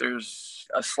course. There's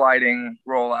a sliding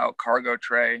rollout cargo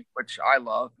tray, which I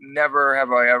love. Never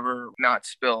have I ever not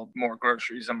spilled more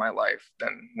groceries in my life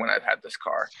than when I've had this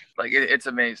car. Like, it's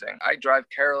amazing. I drive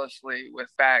carelessly with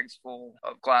bags full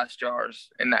of glass jars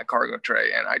in that cargo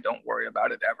tray, and I don't worry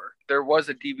about it ever. There was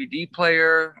a DVD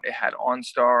player. It had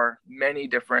OnStar, many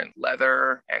different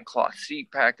leather and cloth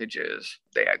seat packages.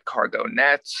 They had cargo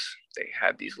nets. They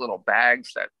had these little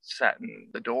bags that sat in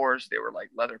the doors. They were like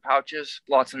leather pouches,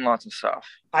 lots and lots of stuff.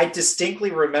 I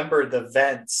distinctly remember the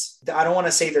vents. I don't want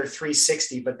to say they're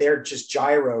 360, but they're just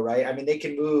gyro, right? I mean, they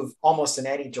can move almost in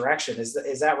any direction. Is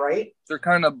that right? They're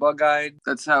kind of bug-eyed.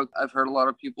 That's how I've heard a lot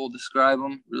of people describe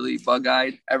them, really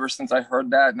bug-eyed. Ever since I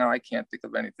heard that, now I can't think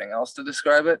of anything else to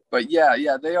describe it. But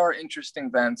yeah, they are interesting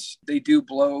vents. They do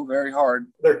blow very hard.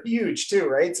 They're huge too,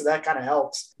 right? So that kind of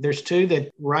helps. There's 2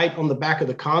 that right on the back of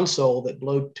the console that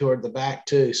blow toward the back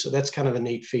too. So that's kind of a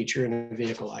neat feature in a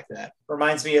vehicle like that.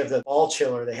 Reminds me of the ball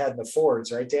chiller they had in the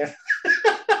Fords, right, Dan?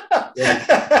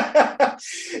 Yeah.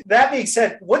 That being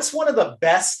said, what's one of the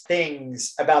best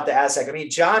things about the Aztek? I mean,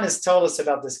 John has told us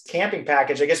about this camping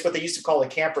package, I guess what they used to call a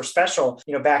camper special,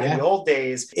 back in the old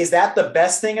days. Is that the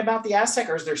best thing about the Aztek,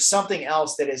 or is there something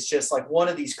else that is just like one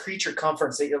of these creature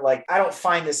comforts that you're like, I don't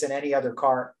find this in any other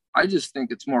car? I just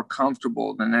think it's more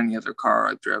comfortable than any other car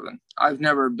I've driven. I've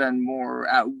never been more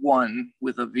at one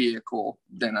with a vehicle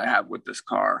than I have with this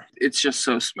car. It's just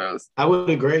so smooth. I would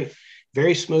agree.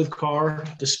 Very smooth car,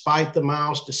 despite the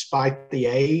miles, despite the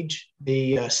age,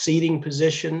 the seating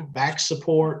position, back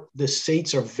support. The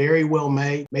seats are very well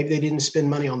made. Maybe they didn't spend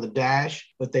money on the dash,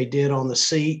 but they did on the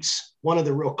seats. One of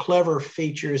the real clever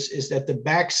features is that the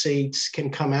back seats can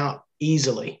come out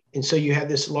easily. And so you have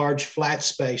this large flat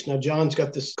space. Now, John's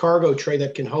got this cargo tray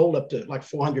that can hold up to like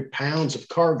 400 pounds of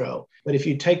cargo. But if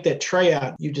you take that tray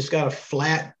out, you just got a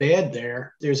flat bed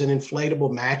there. There's an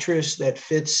inflatable mattress that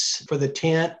fits for the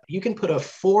tent. You can put a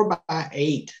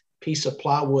 4x8 piece of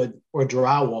plywood or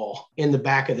drywall in the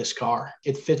back of this car.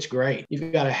 It fits great.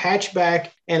 You've got a hatchback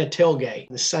and a tailgate,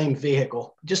 the same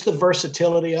vehicle. Just the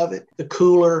versatility of it, the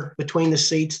cooler between the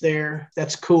seats there,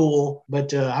 that's cool,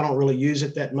 but I don't really use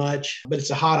it that much. But it's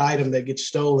a hot item that gets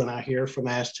stolen, I hear, from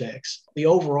Azteks. The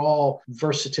overall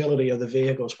versatility of the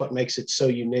vehicle is what makes it so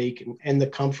unique, and the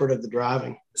comfort of the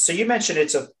driving. So you mentioned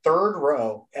it's a 3rd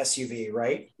row SUV,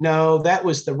 right? No, that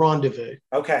was the Rendezvous.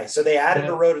 Okay, so they added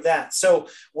a row to that. So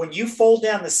when you fold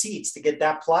down the seats to get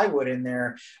that plywood in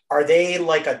there, are they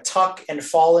like a tuck and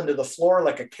fall into the floor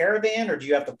like a Caravan, or do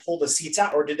you have to pull the seats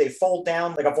out, or do they fold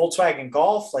down like a Volkswagen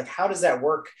Golf? Like, how does that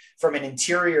work from an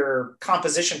interior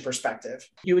composition perspective?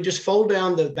 You would just fold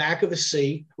down the back of the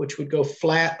seat, which would go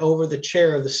flat over the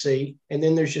chair of the seat. And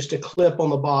then there's just a clip on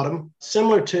the bottom,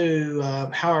 similar to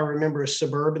how I remember a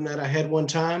Suburban that I had one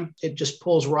time. It just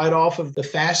pulls right off of the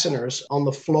fasteners on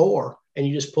the floor, and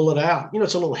you just pull it out.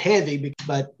 It's a little heavy,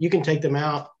 but you can take them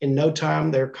out in no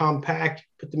time. They're compact.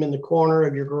 Put them in the corner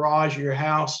of your garage or your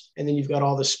house, and then you've got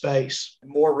all the space.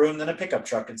 More room than a pickup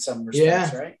truck in some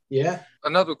respects, right? Yeah.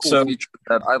 Another cool feature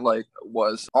that I like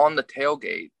was on the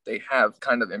tailgate, they have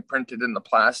kind of imprinted in the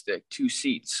plastic 2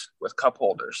 seats with cup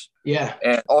holders. Yeah.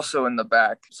 And also in the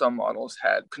back, some models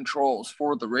had controls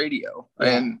for the radio.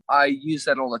 Yeah. And I use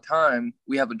that all the time.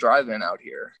 We have a drive-in out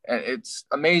here, and it's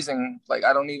amazing. Like,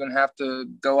 I don't even have to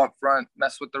go up front,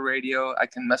 mess with the radio. I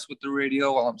can mess with the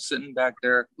radio while I'm sitting back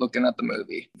there looking at the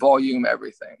movie. Volume,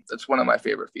 everything. That's one of my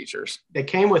favorite features. They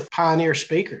came with Pioneer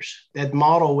speakers. That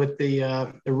model with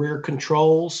the rear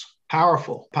controls,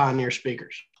 powerful Pioneer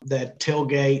speakers. That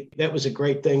tailgate, that was a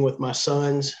great thing with my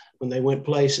sons. When they went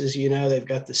places, they've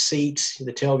got the seats.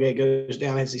 The tailgate goes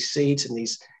down, has these seats and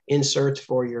these inserts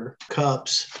for your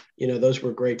cups. Those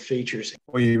were great features.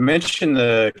 Well, you mentioned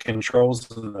the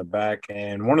controls in the back,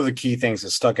 and one of the key things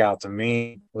that stuck out to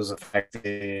me was the fact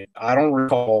that I don't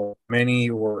recall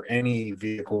many or any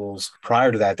vehicles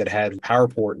prior to that had power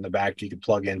port in the back you could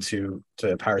plug into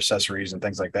to power accessories and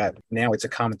things like that. Now it's a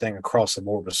common thing across the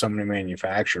board with so many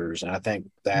manufacturers, and I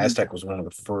think the Aztec was one of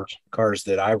the first cars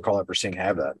that I recall ever seeing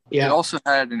have that. Yeah. It also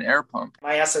had an air pump.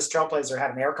 My SS Trailblazer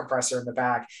had an air compressor in the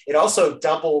back. It also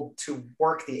doubled to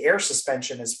work the air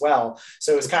suspension as well.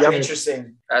 So it was kind of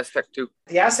interesting. Aztec too.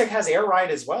 The Aztec has air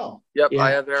ride as well. Yep,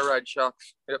 I have air ride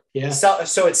shocks. Yep. Yeah.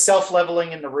 So it's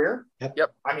self-leveling in the rear?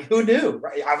 Yep. I mean, who knew?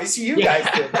 Right? Obviously you guys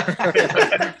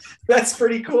did. That's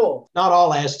pretty cool. Not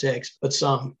all Aztecs, but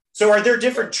some. So are there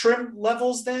different trim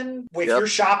levels then? If you're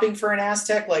shopping for an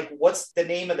Aztec, like what's the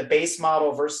name of the base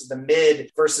model versus the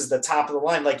mid versus the top of the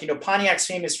line? Like, Pontiac's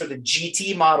famous for the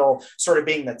GT model sort of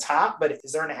being the top, but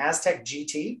is there an Aztec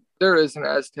GT? There is an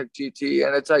Aztec GT,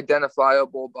 and it's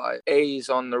identifiable by A's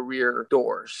on the rear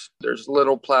doors. There's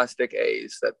little plastic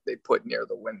A's that they put near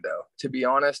the window. To be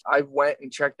honest, I went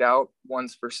and checked out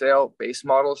ones for sale, base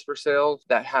models for sale,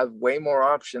 that have way more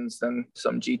options than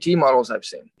some GT models I've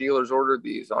seen. Dealers ordered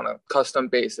these on a custom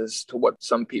basis to what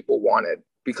some people wanted,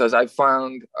 because I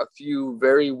found a few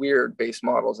very weird base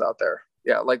models out there.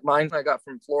 Yeah, like mine I got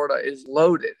from Florida is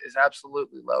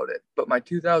absolutely loaded. But my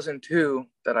 2002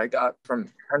 that I got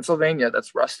from Pennsylvania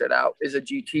that's rusted out is a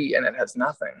GT, and it has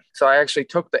nothing. So I actually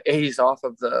took the A's off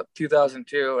of the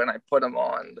 2002 and I put them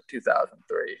on the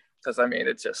 2003. Because,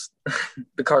 it's just,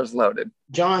 the car's loaded.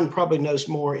 John probably knows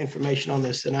more information on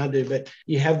this than I do, but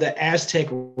you have the Aztec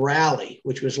Rally,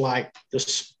 which was like the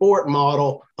sport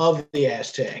model of the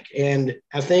Aztec. And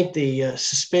I think the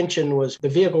suspension the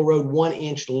vehicle rode 1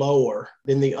 inch lower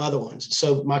than the other ones.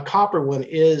 So my copper one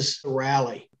is the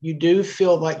Rally. You do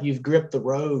feel like you've gripped the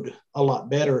road a lot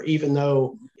better, even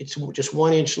though it's just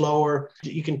 1 inch lower.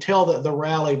 You can tell that the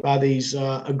Rally by these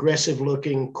aggressive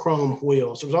looking chrome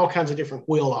wheels. There's all kinds of different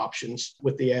wheel options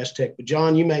with the Aztec, but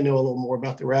John, you may know a little more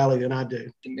about the Rally than I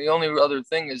do. And the only other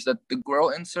thing is that the grill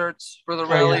inserts for the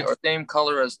Rally are the same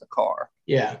color as the car.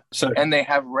 Yeah. And they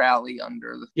have Rally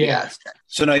under the Aztec.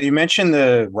 So now you mentioned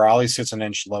the Rally sits an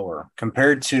inch lower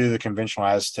compared to the conventional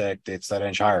Aztec. It's that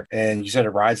inch higher. And you said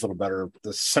it rides a little better.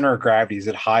 The center of gravity, is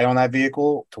it high on that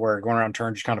vehicle to where going around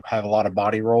turns, you kind of have a lot of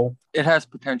body roll? It has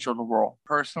potential to roll.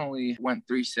 Personally, went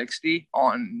 360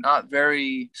 on not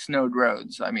very snowed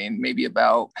roads. Maybe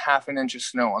about half an inch of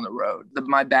snow on the road.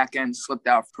 My back end slipped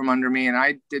out from under me, and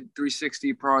I did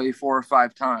 360 probably 4 or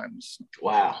 5 times.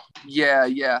 Wow.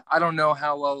 Yeah. I don't know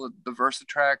how well the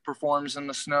VersaTrack performs in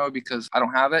the snow because I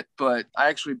don't have it, but I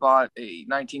actually bought a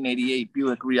 1988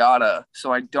 Buick Riata,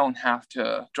 so I don't have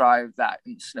to drive that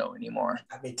in the snow anymore.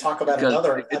 Talk about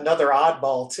another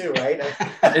oddball too, right?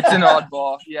 It's an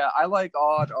oddball. Yeah, I like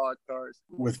odd cars.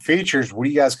 With features, what do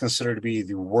you guys consider to be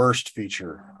the worst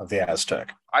feature of the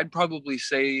Aztec? I'd probably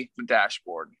say the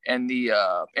dashboard and the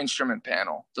instrument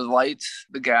panel. The lights,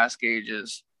 the gas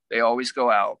gauges, they always go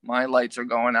out. My lights are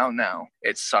going out now.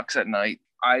 It sucks at night.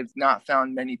 I've not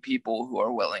found many people who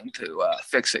are willing to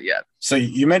fix it yet. So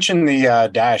you mentioned the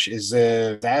dash. Is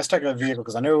the Aztec a vehicle?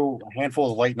 Because I know a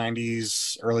handful of late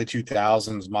 90s, early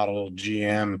 2000s model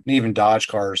GM, and even Dodge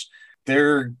cars,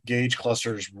 their gauge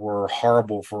clusters were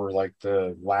horrible for like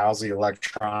the lousy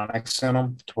electronics in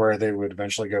them to where they would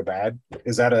eventually go bad.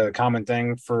 Is that a common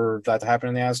thing for that to happen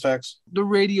in the Aztecs? The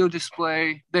radio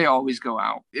display, they always go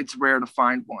out. It's rare to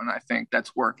find one, I think,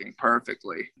 that's working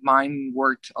perfectly. Mine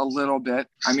worked a little bit.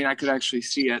 I could actually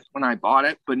see it when I bought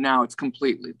it, but now it's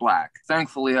completely black.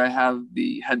 Thankfully, I have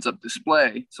the heads-up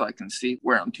display so I can see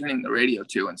where I'm tuning the radio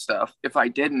to and stuff. If I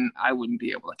didn't, I wouldn't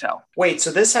be able to tell. Wait,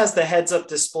 so this has the heads-up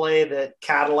display that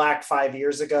Cadillac 5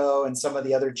 years ago and some of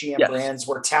the other GM brands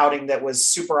were touting that was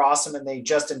super awesome and they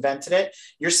just invented it.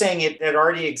 You're saying it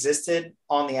already existed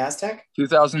on the Aztec?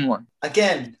 2001.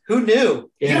 Again, who knew?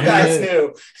 You guys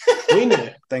knew. We knew.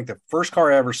 I think the first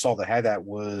car I ever saw that had that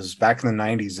was back in the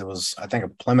 90s. It was, I think, a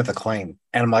Plymouth Acclaim.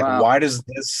 And I'm like, why does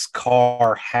this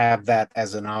car have that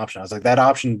as an option? I was like, that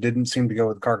option didn't seem to go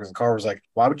with the car because the car was like,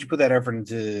 why would you put that effort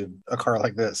into a car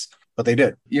like this? But they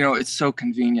did. It's so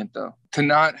convenient, though, to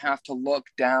not have to look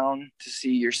down to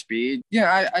see your speed.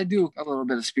 Yeah, I do a little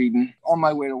bit of speeding on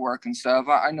my way to work and stuff.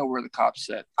 I know where the cops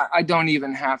sit. I don't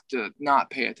even have to not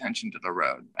pay attention to the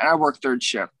road. And I work third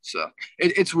shift, so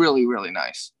it's really, really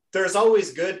nice. there's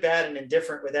always good, bad, and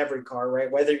indifferent with every car,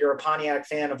 right? Whether you're a Pontiac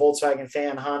fan, a Volkswagen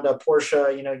fan, Honda,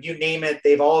 Porsche, you name it,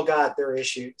 they've all got their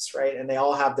issues, right? And they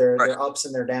all have their ups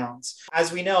and their downs.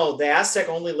 As we know, the Aztek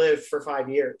only lived for 5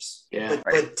 years. Yeah.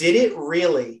 But did it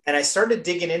really? And I started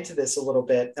digging into this a little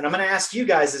bit, and I'm going to ask you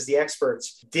guys as the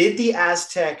experts, did the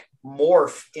Aztek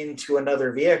morph into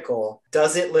another vehicle?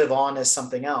 Does it live on as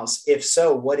something else? If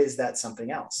so, what is that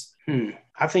something else?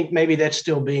 I think maybe that's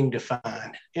still being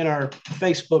defined. In our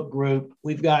Facebook group,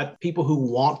 we've got people who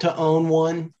want to own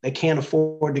one. They can't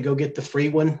afford to go get the free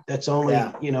one. That's only,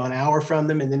 an hour from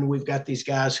them. And then we've got these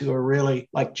guys who are really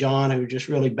like John, who are just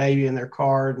really babying their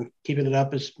car and keeping it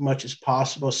up as much as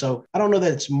possible. So I don't know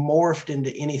that it's morphed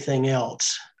into anything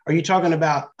else. Are you talking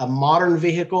about a modern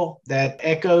vehicle that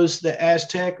echoes the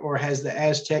Aztek, or has the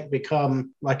Aztek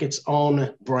become like its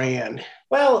own brand?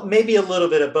 Well, maybe a little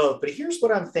bit of both, but here's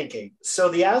what I'm thinking. So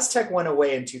the Aztek went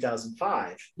away in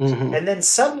 2005, and then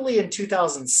suddenly in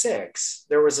 2006,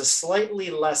 there was a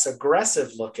slightly less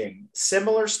aggressive looking,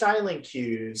 similar styling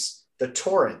cues, the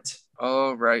Torrent.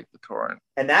 Oh, right, the Torrent.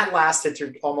 And that lasted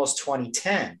through almost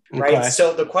 2010, right? Okay.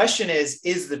 So the question is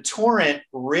the Torrent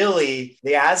really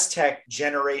the Aztek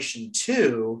generation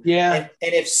 2? Yeah.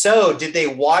 And if so, did they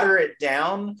water it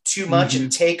down too much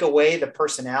and take away the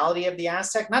personality of the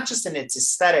Aztek? Not just in its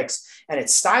aesthetics and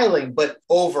its styling, but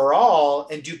overall.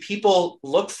 And do people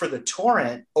look for the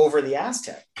Torrent over the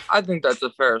Aztek? I think that's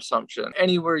a fair assumption.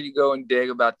 Anywhere you go and dig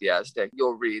about the Aztek,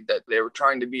 you'll read that they were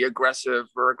trying to be aggressive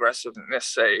for aggressiveness'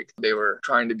 sake. They were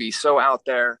trying to be so out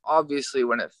there. Obviously,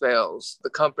 when it fails, the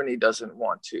company doesn't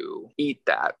want to eat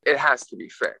that. It has to be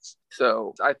fixed.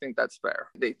 So I think that's fair.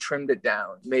 They trimmed it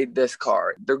down, made this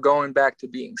car. They're going back to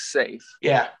being safe.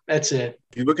 Yeah, that's it.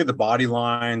 If you look at the body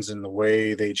lines and the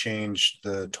way they changed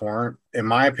the Torrent, in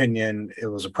my opinion, it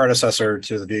was a predecessor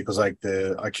to the vehicles like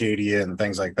the Acadia and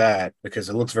things like that, because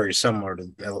it looks very similar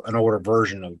to an older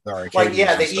version of the Acadia.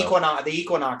 Like, the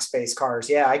Equinox-based cars.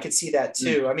 Yeah, I could see that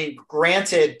too. I mean,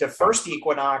 granted, the first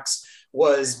Equinox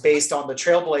was based on the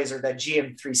Trailblazer, that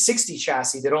GM 360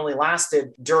 chassis that only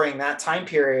lasted during that time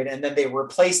period. And then they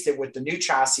replaced it with the new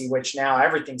chassis, which now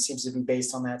everything seems to be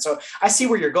based on that. So I see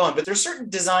where you're going, but there's certain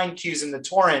design cues in the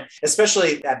Torrent,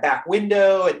 especially that back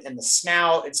window and the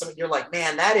snout. And something you're like,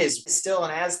 man, that is still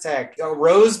an Aztek. A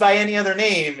Rose by any other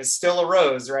name is still a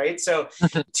Rose, right? So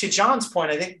to John's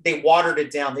point, I think they watered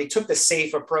it down. They took the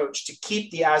safe approach to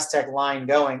keep the Aztek line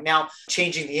going. Now,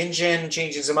 changing the engine,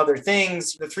 changing some other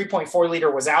things, the 3.4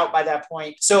 liter was out by that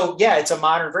point. So yeah, it's a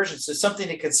modern version. So something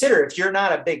to consider if you're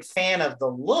not a big fan of the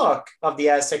look of the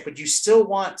Aztek, but you still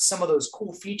want some of those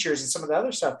cool features and some of the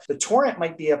other stuff, the Torrent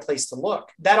might be a place to look.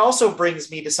 That also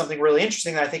brings me to something really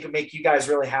interesting that I think would make you guys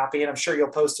really happy. And I'm sure you'll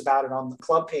post about it on the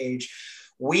club page.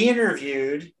 We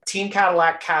interviewed Team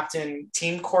Cadillac captain,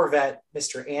 Team Corvette,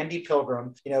 Mr. Andy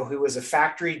Pilgrim, who was a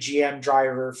factory GM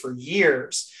driver for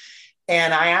years.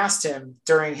 And I asked him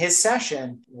during his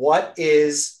session, what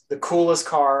is the coolest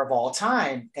car of all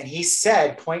time? And he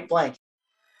said, point blank,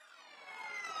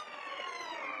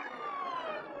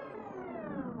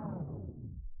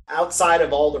 outside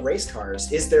of all the race cars,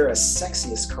 is there a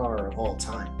sexiest car of all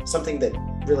time? Something that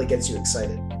really gets you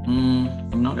excited?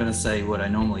 I'm not going to say what I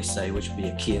normally say, which would be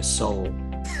a Kia Soul.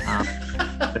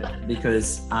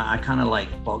 Because I kind of like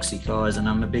boxy cars, and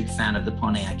I'm a big fan of the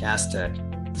Pontiac Aztek.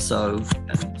 So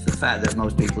the fact that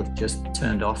most people have just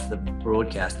turned off the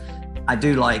broadcast, I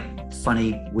do like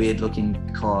funny,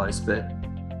 weird-looking cars, but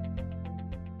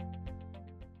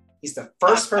he's the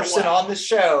first person on the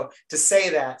show to say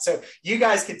that. So you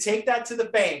guys can take that to the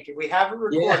bank. If we have it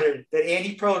recorded, that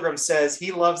Andy Pilgrim says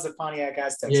he loves the Pontiac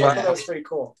Aztek. So I thought that was pretty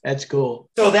cool. That's cool.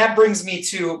 So that brings me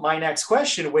to my next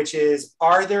question, which is,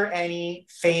 are there any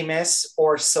famous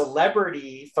or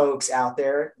celebrity folks out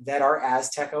there that are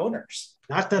Aztek owners?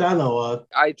 Not that I know of.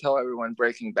 I tell everyone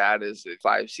Breaking Bad is a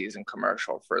 5-season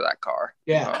commercial for that car.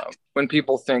 Yeah. When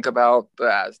people think about the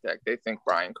Aztek, they think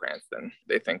Bryan Cranston.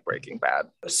 They think Breaking Bad.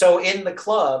 So in the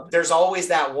club, there's always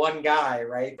that one guy,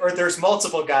 right? Or there's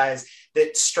multiple guys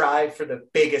that strive for the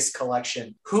biggest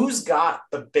collection. Who's got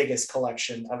the biggest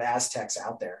collection of Azteks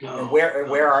out there? And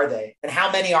where are they? And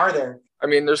how many are there? I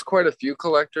mean, there's quite a few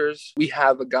collectors. We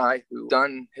have a guy who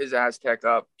done his Aztek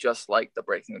up just like the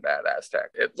Breaking Bad Aztek.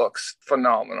 It looks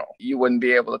phenomenal. You wouldn't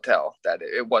be able to tell that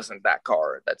it wasn't that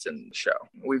car that's in the show.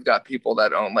 We've got people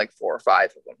that own like 4 or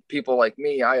 5 of them. People like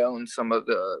me, I own some of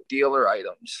the dealer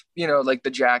items, like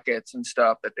the jackets and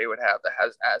stuff that they would have that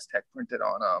has Aztek printed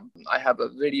on them. I have a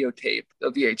videotape, a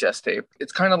VHS tape.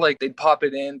 It's kind of like they'd pop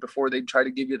it in before they'd try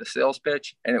to give you the sales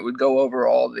pitch, and it would go over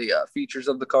all the features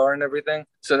of the car and everything.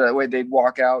 So that way they'd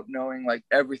walk out knowing like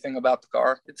everything about the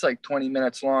car. It's like 20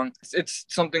 minutes long. It's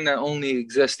something that only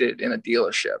existed in a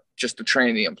dealership just to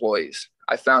train the employees.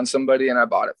 I found somebody and I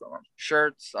bought it from them.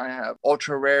 Shirts, I have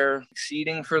ultra rare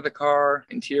seating for the car,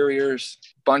 interiors,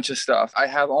 bunch of stuff. I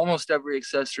have almost every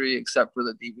accessory except for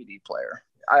the DVD player.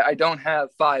 I don't have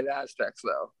 5 Aztecs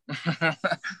though.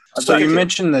 So you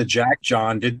mentioned the Jack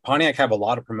John. Did Pontiac have a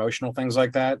lot of promotional things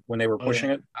like that when they were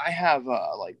pushing it? I have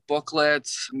like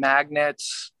booklets,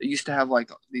 magnets. They used to have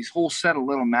like these whole set of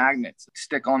little magnets that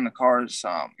stick on the cars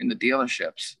in the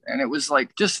dealerships. And it was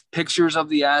like just pictures of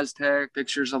the Aztec,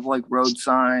 pictures of like road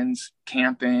signs,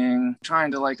 camping,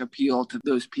 trying to like appeal to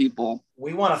those people.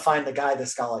 We want to find the guy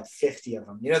that's got like 50 of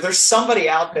them. You know, there's somebody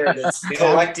out there that's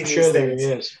collecting these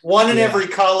things. One in every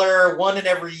color, one in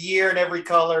every year in every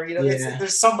color. You know,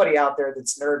 there's somebody out there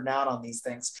that's nerding out on these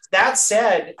things. That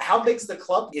said, how big's the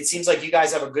club? It seems like you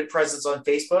guys have a good presence on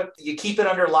Facebook. You keep it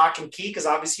under lock and key because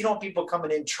obviously you don't want people coming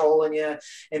in trolling you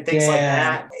and things like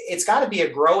that. It's got to be a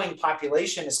growing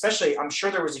population, especially I'm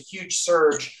sure there was a huge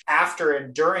surge after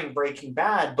and during Breaking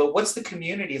Bad. But what's the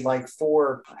community like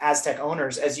for Aztec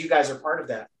owners as you guys are part of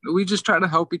that? We just try to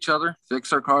help each other,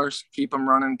 fix our cars, keep them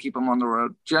running, keep them on the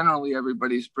road. Generally,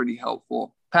 everybody's pretty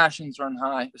helpful. Passions run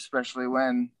high, especially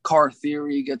when car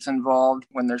theory gets involved,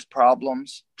 when there's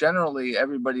problems. Generally,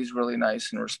 everybody's really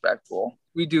nice and respectful.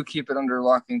 We do keep it under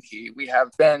lock and key. We have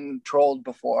been trolled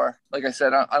before. Like I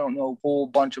said, I don't know a whole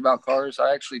bunch about cars.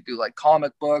 I actually do like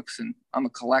comic books and I'm a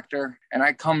collector. And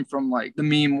I come from like the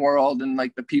meme world and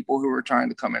like the people who are trying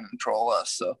to come in and troll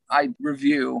us. So I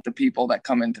review the people that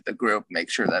come into the group, make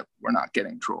sure that we're not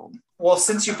getting trolled. Well,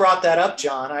 since you brought that up,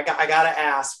 John, I got to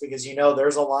ask because, you know,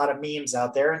 there's a lot of memes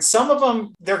out there and some of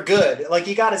them, they're good. Like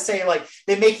you got to say, like,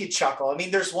 they make you chuckle. I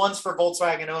mean, there's ones for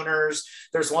Volkswagen owners.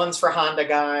 There's ones for Honda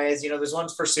guys. You know, there's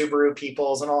ones for Subaru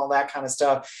peoples and all that kind of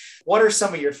stuff. What are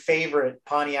some of your favorite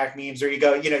Pontiac memes where you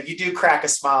go, you know, you do crack a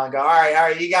smile and go, all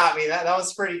right, you got me. That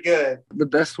was pretty good. The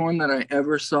best one that I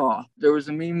ever saw, there was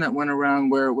a meme that went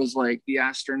around where it was like the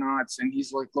astronauts and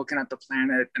he's like looking at the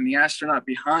planet and the astronaut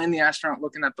behind the astronaut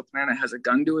looking at the planet has a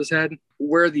gun to his head.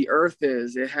 Where the Earth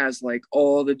is, it has like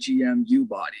all the GM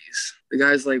U-bodies. The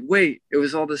guy's like, wait, it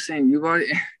was all the same U-body?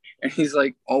 And he's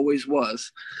like, always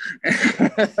was.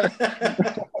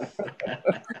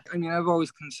 I mean, I've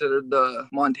always considered the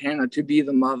Montana to be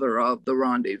the mother of the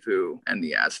Rendezvous and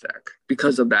the Aztec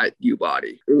because of that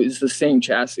U-body. It was the same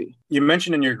chassis. You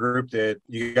mentioned in your group that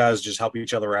you guys just help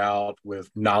each other out with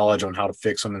knowledge on how to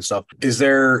fix them and stuff. Is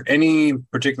there any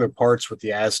particular parts with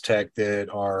the Aztec that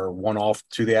are one-off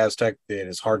to the Aztec that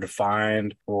is hard to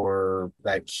find, or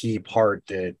that key part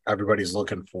that everybody's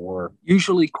looking for?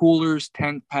 Usually coolers,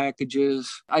 tent packages.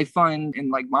 I find in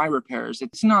like my repairs,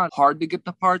 it's not hard to get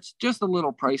the parts, just a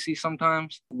little pricey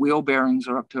sometimes. Wheel bearings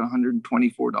are up to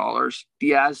 $124.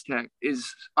 The Aztec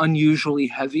is unusually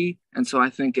heavy, and so I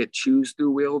think it chews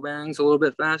through wheel bearings a little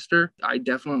bit faster. I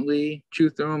definitely chew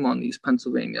through them on these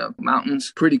Pennsylvania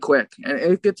mountains pretty quick, and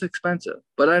it gets expensive,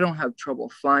 but I don't have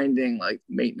trouble finding like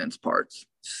maintenance parts.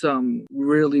 Some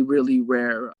really, really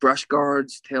rare brush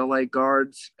guards, taillight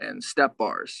guards, and step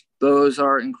bars. Those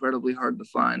are incredibly hard to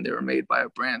find. They were made by a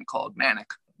brand called Manic.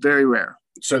 Very rare.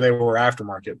 So they were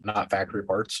aftermarket, not factory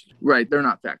parts? Right, they're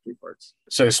not factory parts.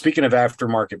 So speaking of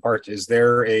aftermarket parts, is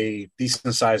there a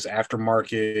decent sized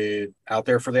aftermarket out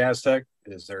there for the Aztec?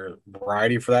 Is there a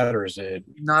variety for that, or is it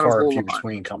not far and few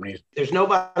between companies? There's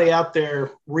nobody out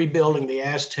there rebuilding the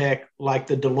Aztec like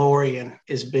the DeLorean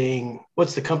is being.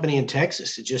 What's the company in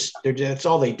Texas? That's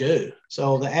all they do.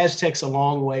 So the Aztec's a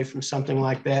long way from something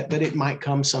like that, but it might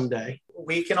come someday.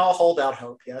 We can all hold out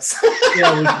hope, yes.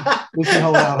 Yeah, we can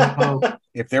hold out hope.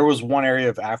 If there was one area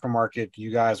of aftermarket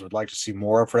you guys would like to see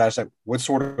more of for Aztec, what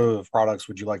sort of products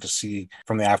would you like to see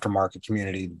from the aftermarket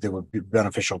community that would be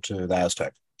beneficial to the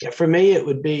Aztec? Yeah, for me, it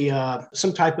would be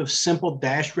some type of simple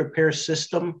dash repair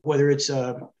system, whether it's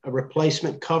a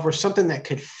replacement cover, something that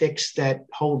could fix that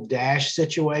whole dash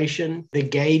situation. The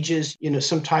gauges,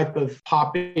 some type of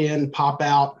pop in, pop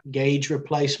out gauge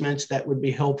replacements that would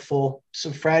be helpful.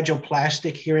 Some fragile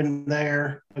plastic here and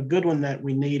there. A good one that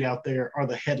we need out there are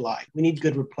the headlights. We need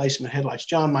good replacement headlights.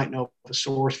 John might know the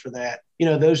source for that.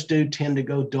 Those do tend to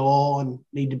go dull and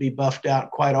need to be buffed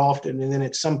out quite often. And then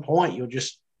at some point,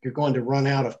 you're going to run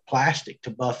out of plastic to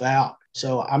buff out.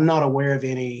 So I'm not aware of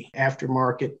any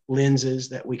aftermarket lenses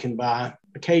that we can buy.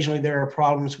 Occasionally there are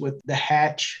problems with the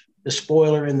hatch, the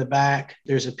spoiler in the back.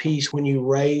 There's a piece when you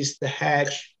raise the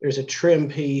hatch, there's a trim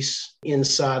piece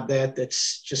inside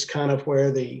that's just kind of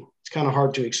where it's kind of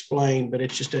hard to explain, but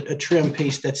it's just a trim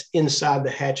piece that's inside the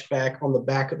hatchback on the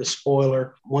back of the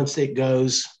spoiler. Once it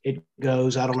goes, it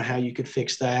goes. I don't know how you could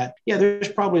fix that. Yeah,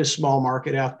 there's probably a small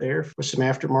market out there for some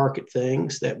aftermarket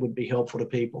things that would be helpful to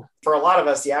people. For a lot of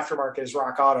us, the aftermarket is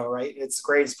Rock Auto, right? It's the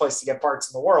greatest place to get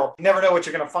parts in the world. You never know what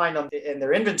you're going to find in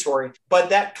their inventory. But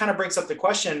that kind of brings up the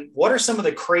question, what are some of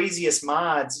the craziest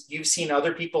mods you've seen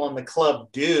other people in the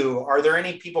club do? Are there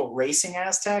any people racing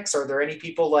Aztecs? Are there any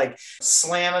people like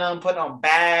slamming them, putting on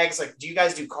bags? Like, do you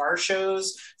guys do car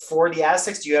shows for the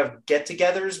Aztecs? Do you have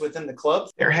get-togethers within the club?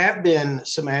 There have been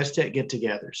some Aztec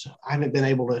get-togethers. I haven't been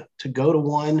able to go to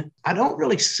one. I don't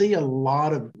really see a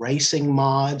lot of racing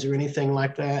mods or anything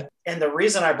like that. And the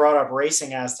reason I brought up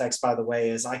racing Aztecs, by the way,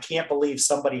 is I can't believe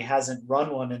somebody hasn't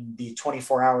run one in the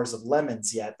 24 hours of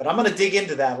Lemons yet. But I'm going to dig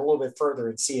into that a little bit further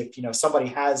and see if, somebody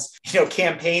has,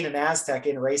 campaigned an Aztec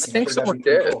in racing. I think someone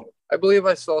did. Cool. I believe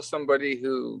I saw somebody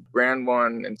who ran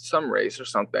one in some race or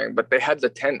something, but they had the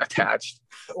tent attached.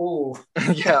 Oh,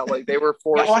 yeah, like they were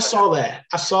forced. Yeah, I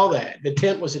saw that. The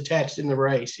tent was attached in the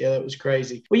race. Yeah, that was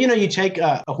crazy. Well, you take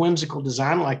a whimsical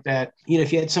design like that.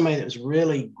 If you had somebody that was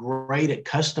really great at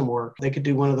custom work, they could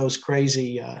do one of those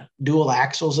crazy dual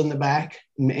axles in the back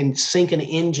and sink an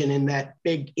engine in that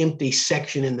big empty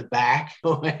section in the back.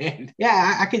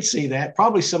 Yeah, I could see that.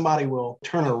 Probably somebody will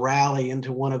turn a rally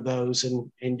into one of those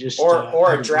and just or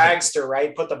a dragster,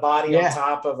 right? Put the body on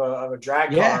top of a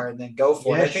drag car and then go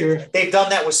for it. I think they've done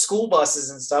that with school buses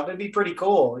and stuff. It'd be pretty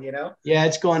cool, Yeah,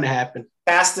 it's going to happen.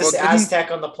 Fastest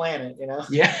Aztec on the planet,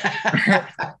 Yeah.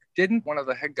 Didn't one of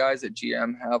the head guys at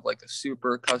GM have like a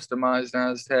super customized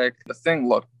Aztec? The thing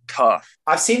looked tough.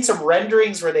 I've seen some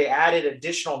renderings where they added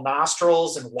additional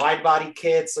nostrils and wide body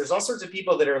kits. There's all sorts of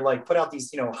people that are like put out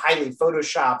these, highly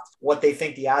photoshopped what they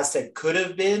think the Aztec could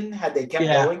have been had they kept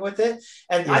going with it.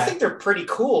 And I think they're pretty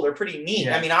cool. They're pretty neat.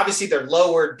 Yeah. I mean, obviously they're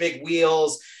lowered, big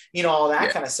wheels, all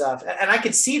that kind of stuff. And I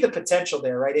could see the potential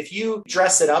there, right? If you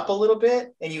dress it up a little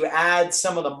bit and you add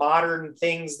some of the modern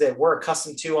things that we're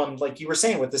accustomed to on, like you were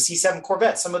saying, with the C7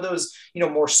 Corvette, some of those,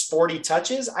 more sporty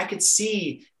touches, I could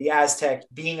see the Aztec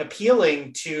being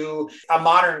appealing to a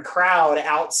modern crowd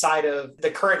outside of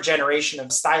the current generation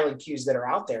of styling cues that are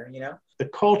out there, The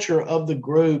culture of the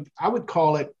group, I would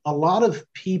call it a lot of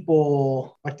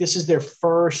people, like this is their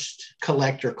first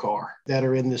collector car that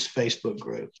are in this Facebook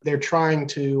group. They're trying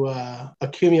to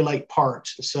accumulate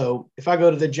parts. So if I go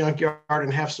to the junkyard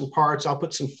and have some parts, I'll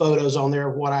put some photos on there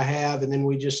of what I have, and then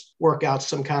we just work out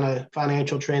some kind of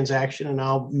financial transaction and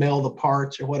I'll mail the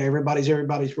parts or whatever.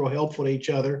 Everybody's real helpful to each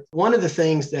other. One of the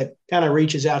things that kind of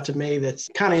reaches out to me that's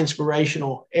kind of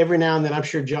inspirational, every now and then, I'm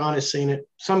sure John has seen it,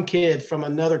 some kid from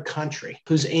another country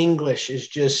whose English is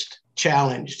just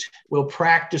challenged will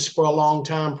practice for a long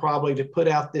time probably to put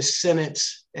out this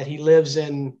sentence that he lives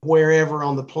in wherever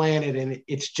on the planet, and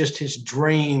it's just his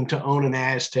dream to own an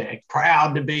Aztec,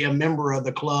 proud to be a member of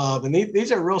the club. And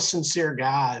these are real sincere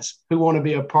guys who want to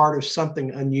be a part of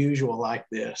something unusual like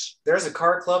this. There's a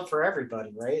car club for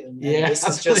everybody, right? And this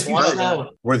is just one of them.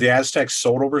 Were the Aztecs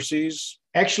sold overseas?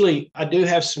 Actually, I do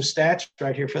have some stats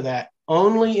right here for that.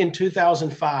 Only in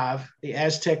 2005, the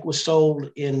Aztec was sold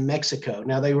in Mexico.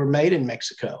 Now, they were made in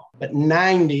Mexico, but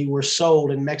 90 were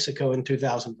sold in Mexico in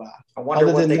 2005. I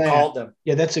wonder what they called them.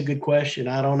 Yeah, that's a good question.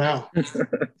 I don't know.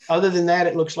 Other than that,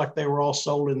 it looks like they were all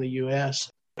sold in the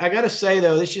U.S. I got to say,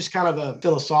 though, this is just kind of a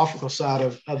philosophical side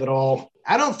of it all.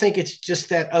 I don't think it's just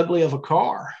that ugly of a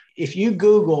car. If you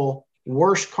Google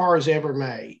worst cars ever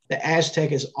made, the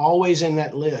Aztec is always in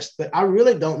that list, but I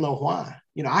really don't know why.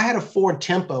 I had a Ford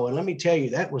Tempo, and let me tell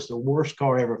you, that was the worst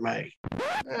car ever made.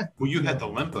 Well, you had the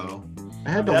Lempo.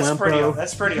 I had the Lempo.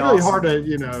 That's pretty really awesome. hard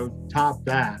to, top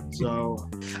that. So,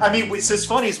 I mean, it's just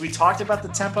funny, as we talked about the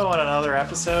Tempo on another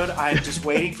episode, I'm just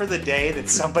waiting for the day that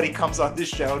somebody comes on this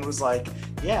show and was like,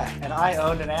 yeah, and I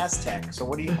owned an Aztec. So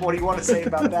what do you want to say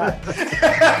about that?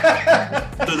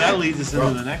 So that leads us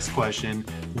into the next question.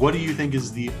 What do you think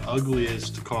is the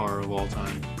ugliest car of all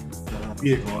time?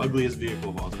 Ugliest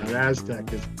vehicle of all time. An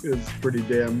Aztec is pretty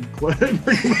damn pretty much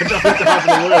on the top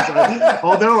of the list.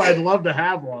 Although I'd love to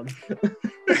have one.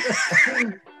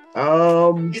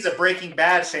 He's a Breaking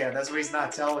Bad fan. That's what he's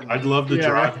not telling me. I'd love to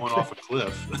drive one off a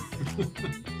cliff.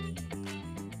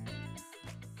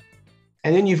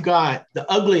 And then you've got the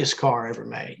ugliest car ever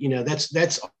made.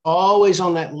 That's always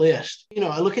on that list.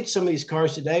 I look at some of these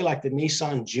cars today, like the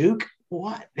Nissan Juke.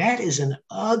 what? That is an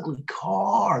ugly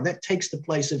car. That takes the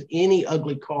place of any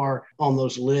ugly car on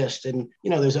those lists. And,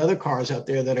 there's other cars out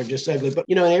there that are just ugly. But,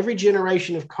 in every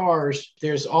generation of cars,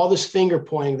 there's all this finger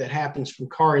pointing that happens from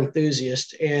car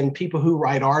enthusiasts, and people who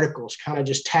write articles kind of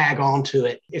just tag onto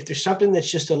it. If there's something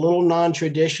that's just a little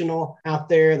non-traditional out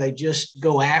there, they just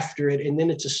go after it. And then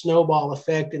it's a snowball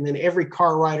effect. And then every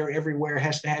car writer everywhere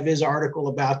has to have his article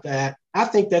about that. I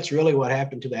think that's really what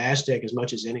happened to the Aztek as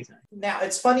much as anything. Now,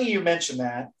 it's funny you mention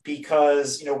that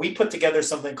because, we put together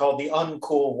something called the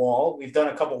Uncool Wall. We've done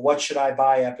a couple What Should I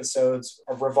Buy episodes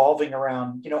revolving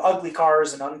around, ugly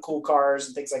cars and uncool cars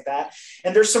and things like that.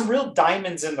 And there's some real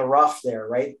diamonds in the rough there,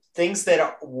 right? Things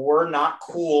that were not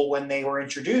cool when they were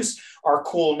introduced are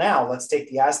cool now. Let's take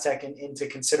the Aztek into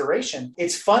consideration.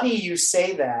 It's funny you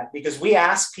say that because we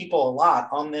ask people a lot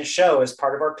on this show as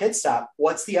part of our pit stop,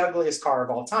 what's the ugliest car of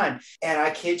all time? And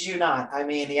I kid you not,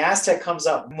 the Aztek comes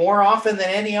up more often than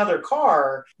any other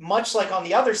car, much like on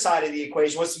the other side of the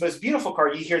equation. What's the most beautiful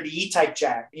car? You hear the E-Type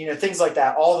Jag, things like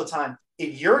that all the time.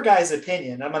 In your guys'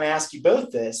 opinion, I'm going to ask you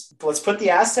both this. Let's put the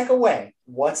Aztek away.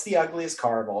 What's the ugliest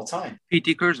car of all time?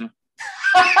 PT Cruiser.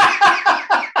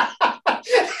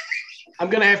 I'm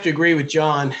going to have to agree with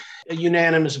John. A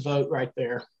unanimous vote right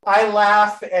there. I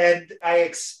laugh and I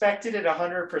expected it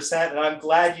 100%. And I'm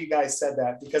glad you guys said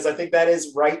that because I think that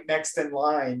is right next in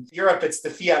line. Europe, it's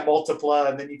the Fiat Multipla,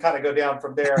 and then you kind of go down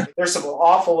from there. There's some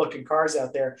awful looking cars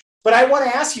out there. But I want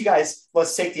to ask you guys,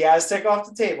 let's take the Aztek off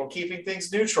the table, keeping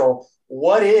things neutral.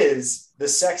 What is the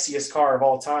sexiest car of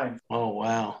all time? Oh,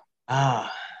 wow.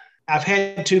 I've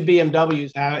had two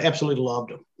BMWs. I absolutely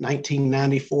loved them.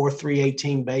 1994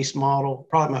 318 base model,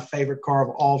 probably my favorite car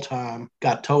of all time.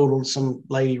 Got totaled. Some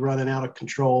lady running out of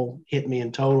control hit me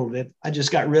and totaled it. I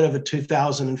just got rid of a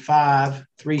 2005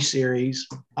 3 Series.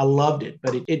 I loved it,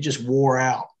 but it just wore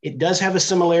out. It does have a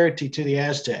similarity to the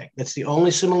Aztek. That's the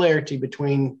only similarity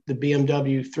between the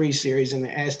BMW 3 Series and the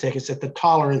Aztek is that the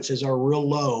tolerances are real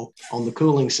low on the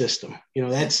cooling system.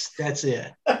 That's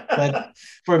it. But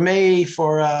for me,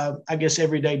 I guess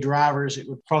everyday drivers, it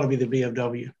would probably be the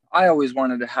BMW. I always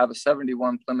wanted to have a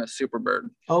 71 Plymouth Superbird.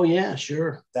 Oh, yeah,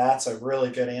 sure. That's a really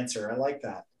good answer. I like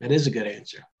that. That is a good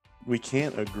answer. We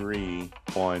can't agree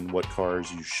on what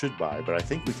cars you should buy, but I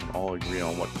think we can all agree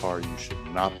on what car you should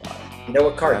not buy. You know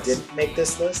what car didn't make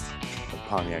this list? The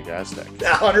Pontiac Aztek.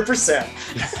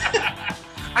 100%.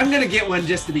 I'm going to get one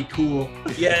just to be cool.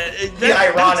 Yeah,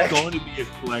 ironic. That's going to be a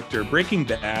collector. Breaking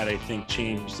Bad, I think,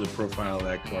 changed the profile of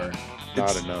that car.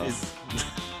 Not enough.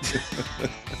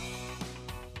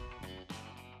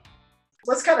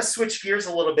 Let's kind of switch gears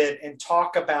a little bit and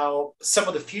talk about some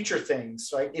of the future things,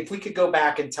 right? If we could go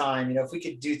back in time, if we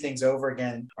could do things over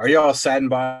again. Are you all saddened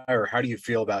by, or how do you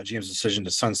feel about GM's decision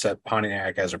to sunset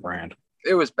Pontiac as a brand?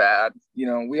 It was bad.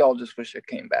 We all just wish it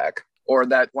came back, or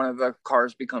that one of the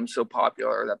cars becomes so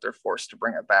popular that they're forced to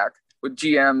bring it back. With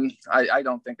GM, I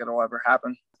don't think it'll ever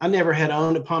happen. I never had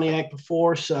owned a Pontiac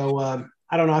before, so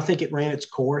I don't know. I think it ran its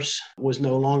course, was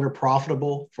no longer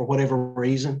profitable for whatever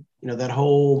reason. That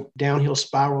whole downhill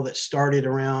spiral that started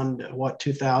around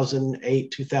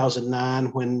 2008, 2009,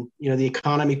 when, the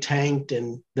economy tanked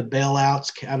and the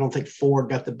bailouts. I don't think Ford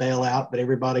got the bailout, but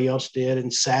everybody else did.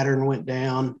 And Saturn went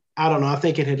down. I don't know. I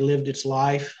think it had lived its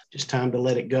life. Just time to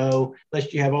let it go.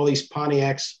 Unless you have all these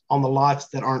Pontiacs on the lots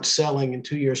that aren't selling, and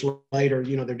 2 years later,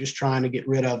 they're just trying to get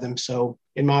rid of them. So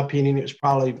in my opinion, it was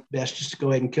probably best just to go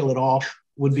ahead and kill it off.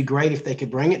 Would be great if they could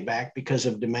bring it back because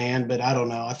of demand, but I don't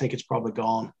know. I think it's probably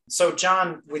gone. So,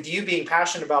 John, with you being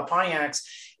passionate about Pontiacs,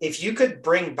 if you could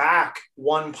bring back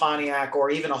one Pontiac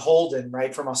or even a Holden,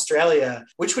 right, from Australia,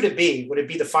 which would it be? Would it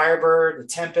be the Firebird, the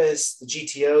Tempest, the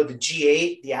GTO, the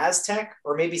G8, the Aztek,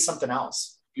 or maybe something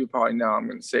else? You probably know I'm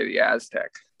going to say the Aztek.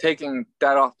 Taking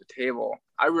that off the table,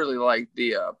 I really like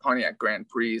the Pontiac Grand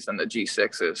Prix and the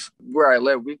G6s. Where I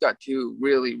live, we've got two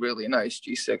really, really nice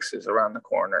G6s around the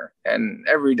corner. And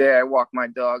every day I walk my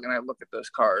dog and I look at those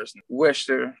cars and wish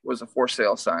there was a for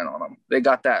sale sign on them. They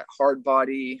got that hard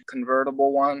body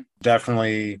convertible one.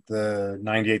 Definitely the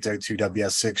 9802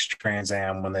 WS6 Trans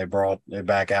Am when they brought it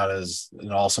back out as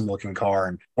an awesome looking car.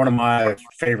 And one of my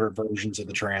favorite versions of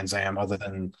the Trans Am other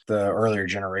than the earlier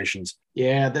generations.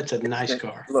 Yeah, that's a nice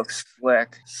car. Looks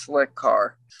slick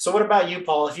car. So what about you,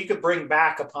 Paul? If you could bring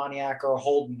back a Pontiac or a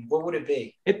Holden, what would it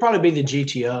be? It'd probably be the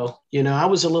GTO. I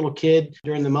was a little kid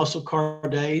during the muscle car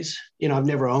days. I've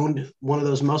never owned one of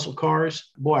those muscle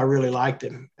cars. Boy, I really liked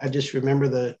them. I just remember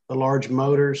the large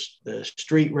motors, the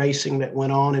street racing that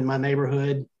went on in my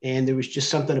neighborhood. And there was just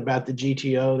something about the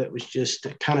GTO that was just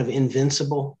kind of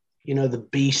invincible. The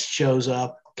beast shows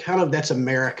up. Kind of that's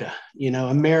America.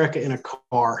 America in a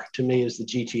car to me is the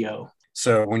GTO.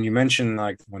 So when you mentioned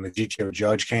like when the GTO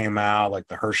Judge came out, like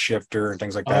the Hurst shifter and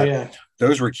things like Oh, that, yeah.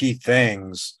 those were key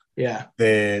things Yeah.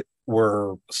 that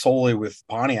were solely with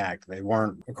Pontiac. They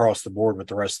weren't across the board with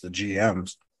the rest of the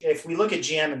GMs. If we look at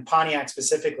GM and Pontiac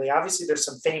specifically, obviously there's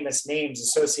some famous names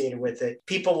associated with it.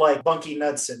 People like Bunky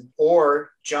Knudsen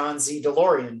or John Z.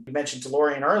 DeLorean. You mentioned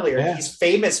DeLorean earlier. Yeah. He's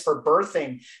famous for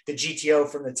birthing the GTO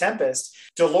from the Tempest.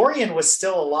 DeLorean was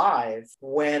still alive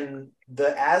when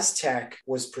the Aztec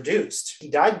was produced. He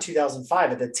died in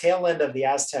 2005 at the tail end of the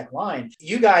Aztec line.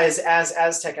 You guys, as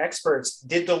Aztec experts,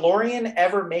 did DeLorean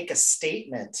ever make a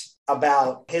statement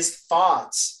about his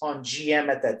thoughts on GM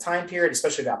at that time period,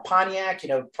 especially about Pontiac,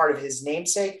 part of his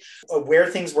namesake, where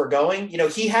things were going?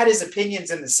 He had his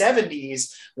opinions in the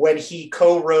 70s when he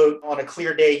co-wrote On a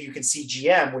Clear Day You Can See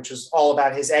GM, which was all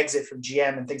about his exit from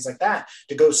GM and things like that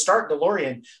to go start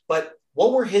DeLorean. But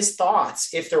what were his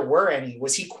thoughts, if there were any?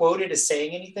 Was he quoted as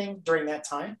saying anything during that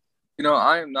time?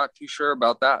 I am not too sure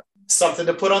about that. Something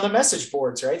to put on the message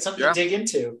boards, right? Something to dig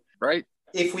into. Right.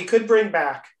 If we could bring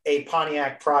back a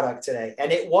Pontiac product today,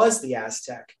 and it was the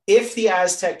Aztec, if the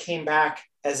Aztec came back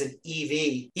as an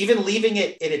EV, even leaving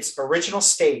it in its original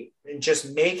state and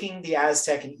just making the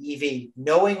Aztec an EV,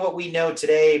 knowing what we know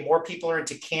today, more people are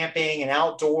into camping and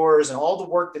outdoors and all the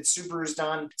work that Subaru's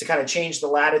done to kind of change the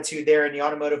latitude there in the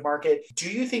automotive market.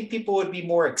 Do you think people would be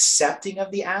more accepting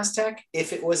of the Aztec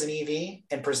if it was an EV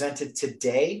and presented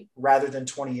today rather than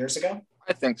 20 years ago?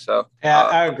 I think so. Yeah,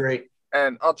 I agree.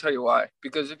 And I'll tell you why.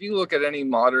 Because if you look at any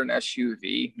modern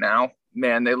SUV now,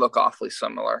 man, they look awfully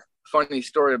similar. Funny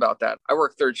story about that. I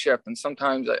work third shift and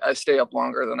sometimes I stay up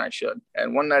longer than I should.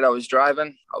 And one night I was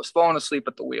driving, I was falling asleep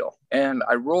at the wheel and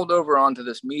I rolled over onto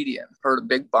this median, heard a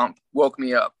big bump, woke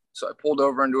me up. So I pulled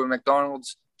over into a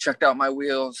McDonald's, checked out my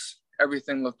wheels.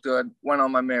 Everything looked good, went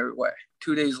on my merry way.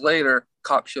 2 days later,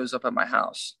 cop shows up at my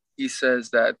house. He says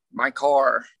that my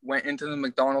car went into the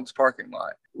McDonald's parking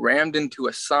lot, rammed into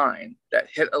a sign that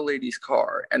hit a lady's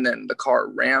car, and then the car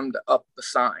rammed up the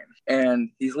sign.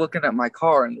 And he's looking at my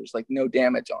car and there's like no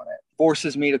damage on it.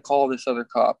 Forces me to call this other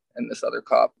cop, and this other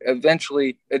cop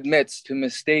eventually admits to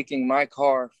mistaking my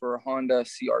car for a Honda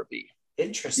CR-V.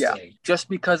 Interesting. Yeah, just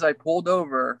because I pulled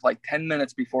over like 10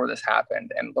 minutes before this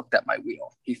happened and looked at my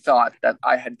wheel. He thought that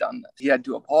I had done this. He had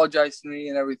to apologize to me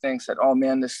and everything, said, oh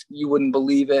man, you wouldn't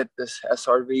believe it. This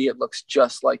SR-V, it looks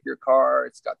just like your car.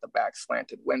 It's got the back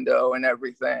slanted window and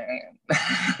everything.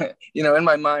 In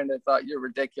my mind, I thought, you're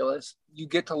ridiculous. You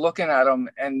get to looking at them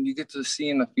and you get to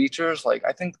seeing the features. Like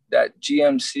I think that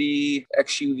GMC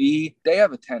XUV, they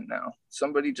have a tent now.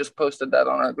 Somebody just posted that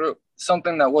on our group.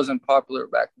 Something that wasn't popular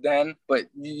back then, but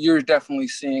you're definitely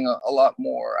seeing a lot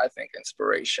more, I think,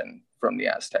 inspiration from the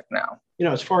Aztec now.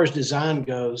 As far as design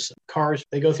goes, cars,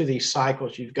 they go through these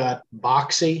cycles. You've got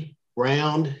boxy,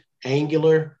 round,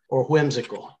 angular, or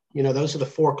whimsical. Those are the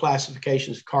four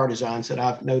classifications of car designs that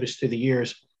I've noticed through the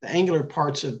years. The angular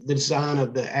parts of the design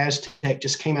of the Aztec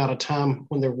just came out of a time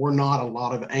when there were not a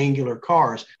lot of angular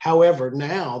cars. However,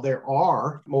 now there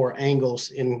are more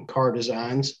angles in car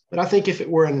designs. But I think if it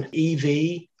were an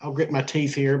EV, I'll grit my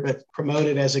teeth here, but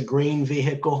promoted as a green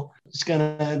vehicle, it's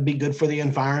going to be good for the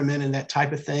environment and that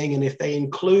type of thing. And if they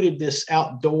included this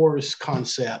outdoors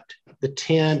concept, the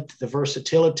tent, the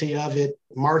versatility of it,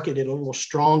 marketed a little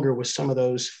stronger with some of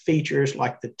those features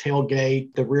like the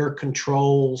tailgate, the rear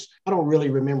controls. I don't really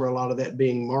remember a lot of that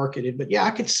being marketed, but yeah,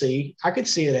 I could see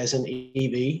it as an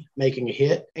EV making a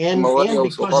hit, and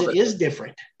because it is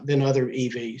different than other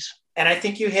EVs. And I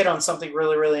think you hit on something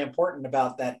really, really important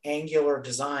about that angular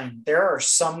design. There are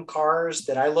some cars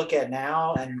that I look at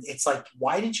now and it's like,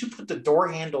 why did you put the door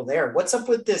handle there? What's up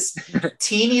with this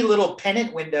teeny little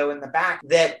pennant window in the back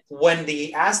that when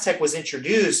the Aztec was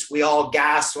introduced, we all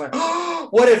gasped, went, oh,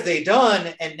 what have they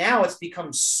done? And now it's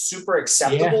become super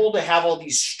acceptable to have all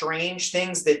these strange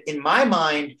things that in my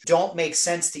mind don't make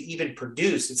sense to even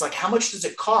produce. It's like, how much does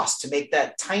it cost to make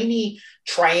that tiny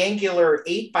triangular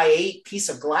 8x8 piece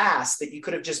of glass that you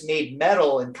could have just made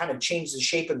metal and kind of changed the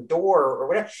shape of the door or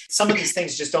whatever? Some of these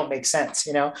things just don't make sense,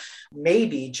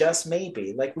 Maybe, just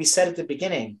maybe, like we said at the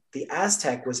beginning, the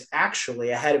Aztec was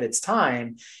actually ahead of its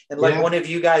time. And like one of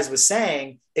you guys was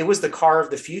saying, it was the car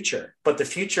of the future, but the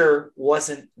future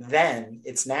wasn't then,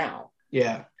 it's now.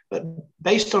 Yeah. But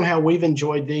based on how we've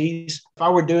enjoyed these, if I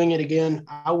were doing it again,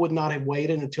 I would not have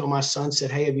waited until my son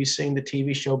said, hey, have you seen the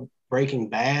TV show Breaking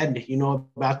Bad? Do you know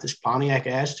about this Pontiac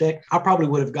Aztec? I probably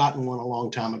would have gotten one a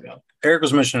long time ago. Eric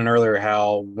was mentioning earlier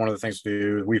how one of the things we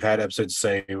do, we've had episodes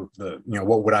say,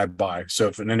 what would I buy? So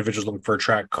if an individual's looking for a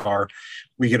track car,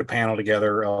 we get a panel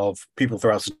together of people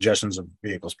throw out suggestions of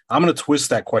vehicles. I'm going to twist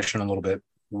that question a little bit.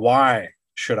 Why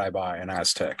should I buy an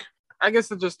Aztec? I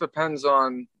guess it just depends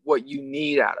on what you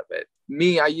need out of it.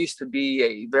 Me, I used to be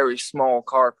a very small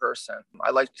car person.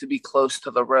 I like to be close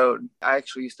to the road. I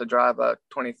actually used to drive a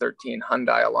 2013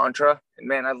 Hyundai Elantra. And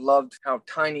man, I loved how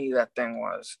tiny that thing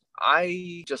was.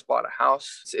 I just bought a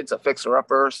house. It's a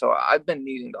fixer-upper, so I've been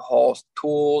needing to haul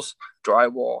tools,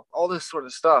 drywall, all this sort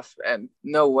of stuff. And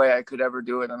no way I could ever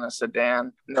do it in a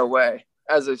sedan. No way.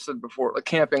 As I said before,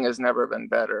 camping has never been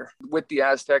better. With the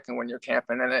Aztek, and when you're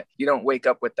camping in it, you don't wake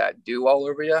up with that dew all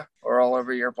over you or all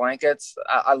over your blankets.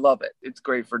 I love it. It's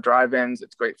great for drive-ins.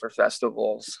 It's great for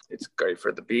festivals. It's great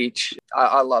for the beach.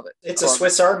 I love it. It's a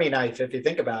Swiss Army knife, if you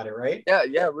think about it, right?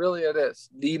 Yeah, really it is.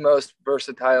 The most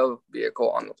versatile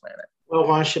vehicle on the planet. Well,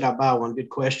 why should I buy one? Good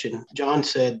question. John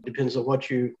said depends on what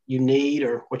you need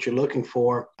or what you're looking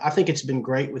for. I think it's been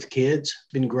great with kids,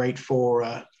 been great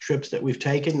for trips that we've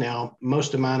taken. Now,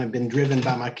 most of mine have been driven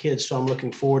by my kids, so I'm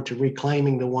looking forward to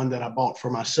reclaiming the one that I bought for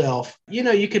myself. You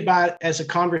know, you could buy it as a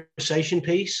conversation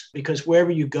piece because wherever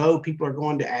you go, people are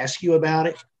going to ask you about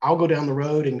it. I'll go down the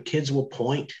road and kids will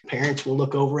point. Parents will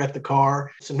look over at the car.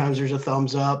 Sometimes there's a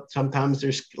thumbs up. Sometimes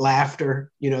there's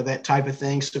laughter, you know, that type of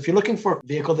thing. So if you're looking for a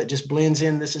vehicle that just blends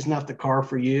in, this is not the car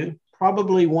for you.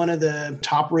 Probably one of the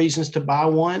top reasons to buy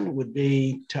one would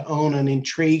be to own an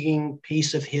intriguing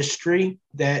piece of history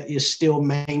that is still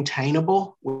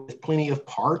maintainable with plenty of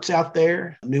parts out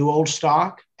there, new old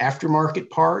stock, aftermarket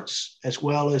parts, as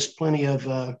well as plenty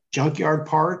of junkyard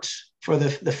parts. For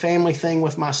the family thing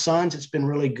with my sons, it's been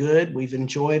really good. We've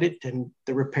enjoyed it. And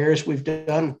the repairs we've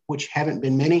done, which haven't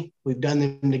been many, we've done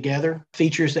them together.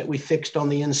 Features that we fixed on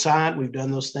the inside, we've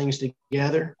done those things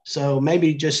together. So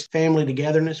maybe just family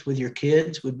togetherness with your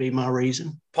kids would be my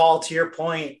reason. Paul, to your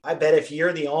point, I bet if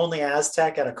you're the only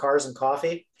Aztek at a Cars and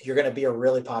Coffee, you're going to be a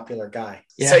really popular guy.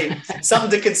 Yeah. So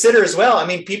something to consider as well. I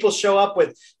mean, people show up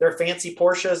with their fancy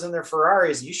Porsches and their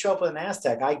Ferraris. You show up with an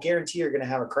Aztek, I guarantee you're going to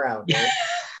have a crowd. Right?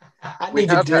 I need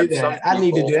to do that.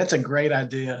 That's a great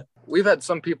idea. We've had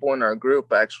some people in our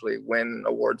group actually win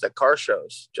awards at car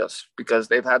shows just because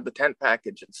they've had the tent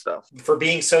package and stuff. For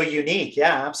being so unique.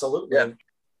 Yeah, absolutely. Yeah.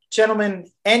 Gentlemen,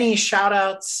 any shout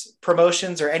outs,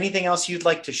 promotions, or anything else you'd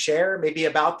like to share maybe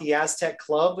about the Aztek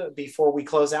Club before we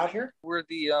close out here? We're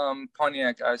the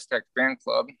Pontiac Aztek fan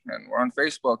club, and we're on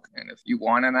Facebook. And if you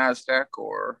want an Aztek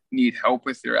or need help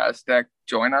with your Aztek,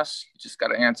 join us. You just got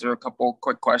to answer a couple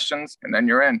quick questions, and then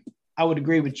you're in. I would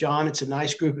agree with John. It's a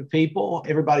nice group of people.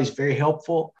 Everybody's very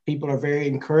helpful. People are very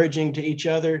encouraging to each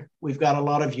other. We've got a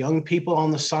lot of young people on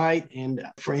the site. And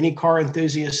for any car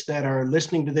enthusiasts that are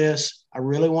listening to this, I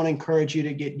really want to encourage you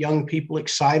to get young people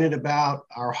excited about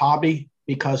our hobby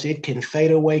because it can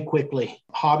fade away quickly.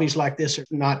 Hobbies like this are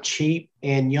not cheap,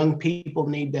 and young people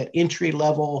need that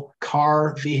entry-level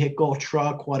car, vehicle,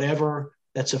 truck, whatever,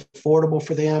 that's affordable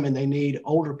for them, and they need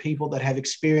older people that have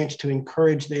experience to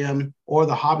encourage them, or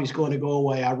the hobby's going to go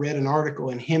away. I read an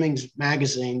article in Hemmings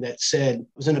magazine that said it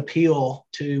was an appeal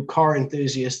to car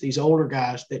enthusiasts, these older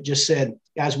guys, that just said,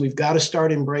 guys, we've got to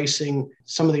start embracing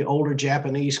some of the older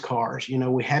Japanese cars. You know,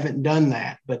 we haven't done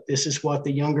that, but this is what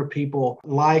the younger people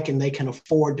like and they can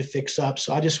afford to fix up.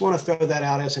 So I just want to throw that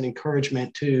out as an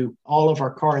encouragement to all of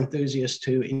our car enthusiasts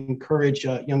to encourage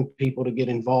young people to get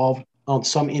involved on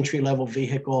some entry-level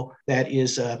vehicle that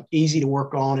is easy to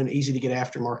work on and easy to get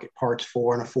aftermarket parts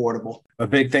for and affordable. A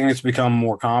big thing that's become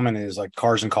more common is like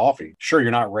cars and coffee. Sure,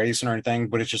 you're not racing or anything,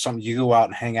 but it's just something you go out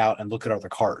and hang out and look at other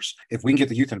cars. If we can get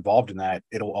the youth involved in that,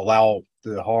 it'll allow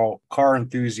the whole car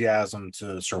enthusiasm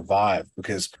to survive,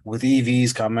 because with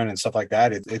EVs coming and stuff like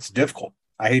that, it's difficult.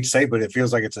 I hate to say it, but it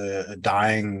feels like it's a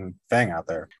dying thing out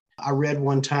there. I read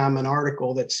one time an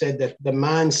article that said that the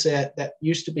mindset that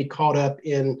used to be caught up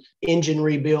in engine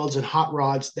rebuilds and hot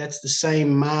rods, that's the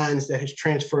same minds that has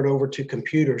transferred over to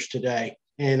computers today.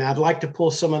 And I'd like to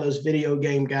pull some of those video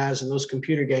game guys and those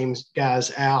computer games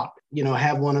guys out, you know,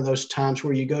 have one of those times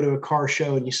where you go to a car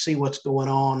show and you see what's going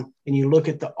on and you look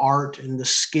at the art and the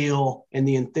skill and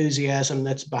the enthusiasm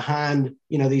that's behind,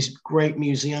 you know, these great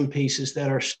museum pieces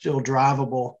that are still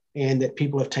drivable and that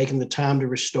people have taken the time to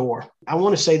restore. I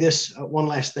want to say this one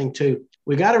last thing too.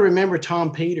 We got to remember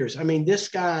Tom Peters. I mean, this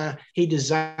guy, he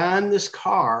designed this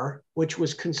car, which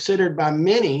was considered by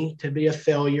many to be a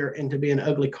failure and to be an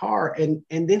ugly car. And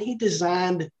then he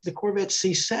designed the Corvette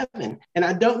C7. And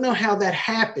I don't know how that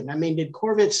happened. I mean, did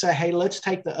Corvette say, hey, let's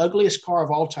take the ugliest car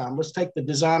of all time. Let's take the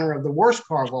designer of the worst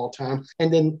car of all time.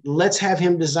 And then let's have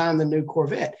him design the new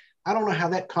Corvette. I don't know how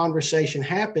that conversation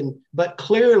happened, but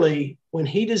clearly when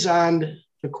he designed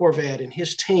the Corvette and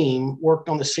his team worked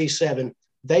on the C7,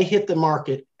 they hit the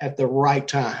market at the right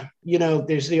time. You know,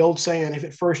 there's the old saying, if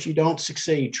at first you don't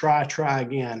succeed, try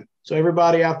again. So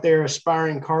everybody out there,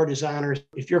 aspiring car designers,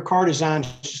 if your car design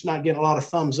is just not getting a lot of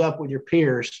thumbs up with your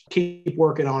peers, keep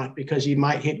working on it because you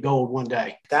might hit gold one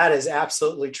day. That is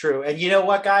absolutely true. And you know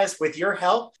what, guys, with your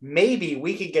help, maybe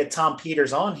we could get Tom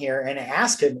Peters on here and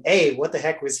ask him, A, what the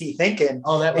heck was he thinking?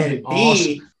 Oh, that would and be awesome.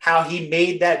 B, how he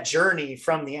made that journey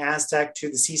from the Aztec to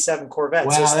the C7 Corvette.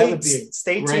 Wow, so that would be a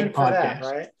stay great tuned for that,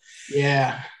 podcast. right?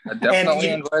 Yeah. Definitely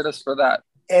invite us for that.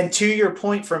 And to your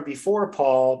point from before,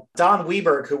 Paul, Don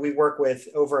Weberg, who we work with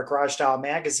over at Garage Style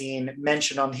Magazine,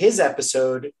 mentioned on his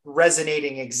episode,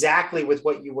 resonating exactly with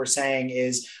what you were saying,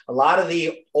 is a lot of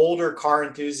the older car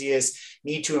enthusiasts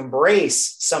need to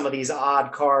embrace some of these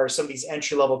odd cars, some of these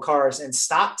entry-level cars, and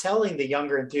stop telling the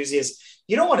younger enthusiasts,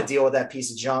 you don't want to deal with that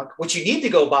piece of junk. What you need to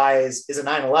go buy is a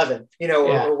 911,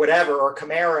 or whatever, or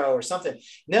Camaro or something.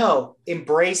 No,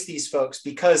 embrace these folks,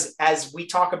 because as we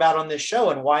talk about on this show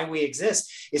and why we exist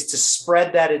is to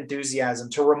spread that enthusiasm,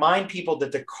 to remind people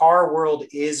that the car world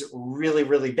is really,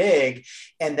 really big.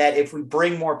 And that if we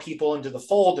bring more people into the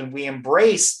fold and we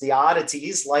embrace the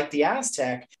oddities like the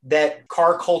Aztec, that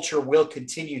car culture will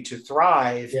continue to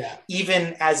thrive,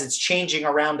 even as it's changing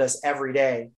around us every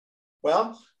day.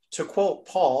 Well, to quote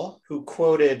Paul, who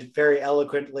quoted very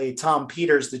eloquently Tom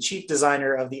Peters, the chief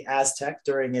designer of the Aztec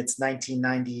during its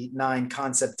 1999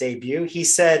 concept debut, he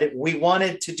said, "We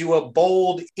wanted to do a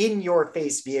bold,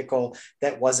 in-your-face vehicle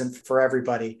that wasn't for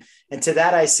everybody." And to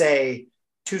that I say,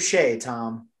 touche,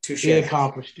 Tom, touche. He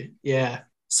accomplished it. Yeah.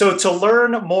 So to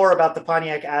learn more about the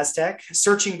Pontiac Aztec,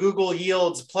 searching Google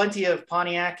yields plenty of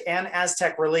Pontiac and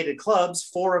Aztec related clubs,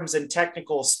 forums, and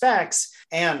technical specs,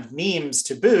 and memes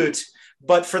to boot.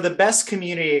 But for the best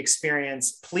community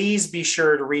experience, please be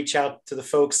sure to reach out to the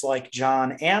folks like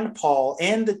John and Paul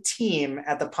and the team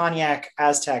at the Pontiac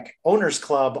Aztec Owners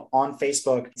Club on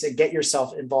Facebook to get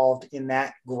yourself involved in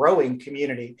that growing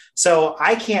community. So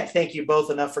I can't thank you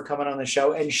both enough for coming on the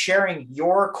show and sharing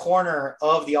your corner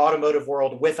of the automotive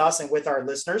world with us and with our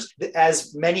listeners.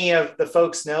 As many of the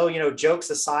folks know,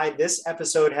 jokes aside, this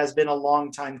episode has been a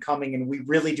long time coming, and we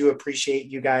really do appreciate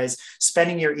you guys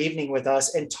spending your evening with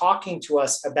us and talking to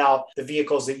us about the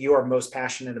vehicles that you are most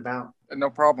passionate about. No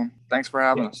problem. Thanks for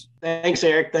having us. Thanks,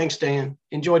 Eric. Thanks, Dan.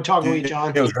 Enjoyed talking with you,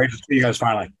 John. It was great to see you guys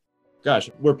finally. Gosh,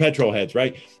 we're petrol heads,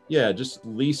 right? Yeah, just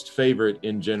least favorite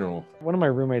in general. One of my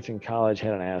roommates in college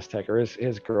had an Aztec, or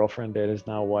his girlfriend did, his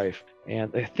now wife.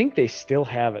 And I think they still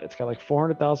have it. It's got like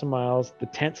 400,000 miles. The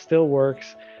tent still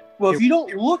works. Well, if you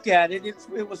don't look at it,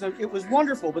 it was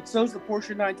wonderful, but so's the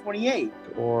Porsche 928.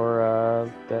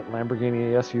 Or that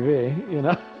Lamborghini SUV,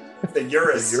 The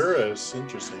Urus. The Urus,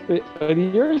 interesting. The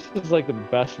Urus is like the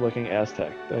best looking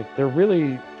Aztec. Like they're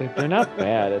not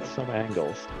bad at some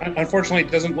angles. Unfortunately, it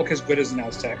doesn't look as good as an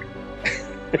Aztec.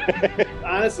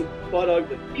 Honestly, butt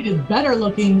ugly. It is better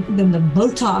looking than the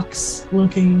Botox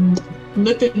looking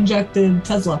lip injected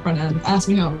Tesla front end. Ask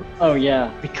me how. Oh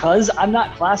yeah, because I'm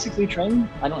not classically trained,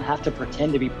 I don't have to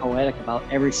pretend to be poetic about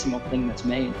every single thing that's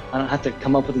made. I don't have to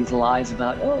come up with these lies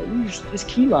about, these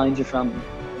key lines are from.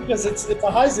 Because it's a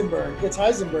Heisenberg. It's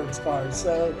Heisenberg's cars.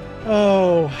 So.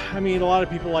 Oh, I mean, a lot of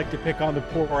people like to pick on the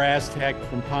poor Aztec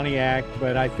from Pontiac,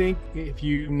 but I think if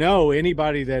you know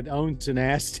anybody that owns an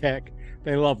Aztec,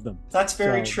 they love them. That's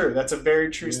very true. That's a very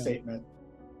true statement.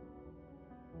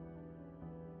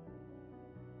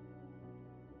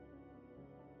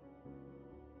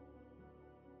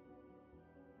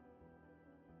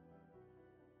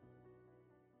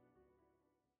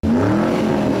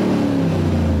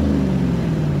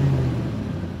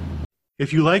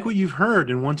 If you like what you've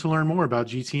heard and want to learn more about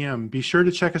GTM, be sure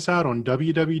to check us out on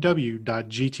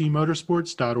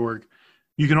www.gtmotorsports.org.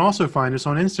 You can also find us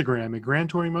on Instagram at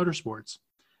Grand Touring Motorsports.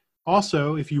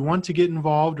 Also, if you want to get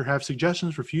involved or have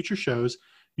suggestions for future shows,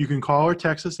 you can call or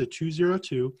text us at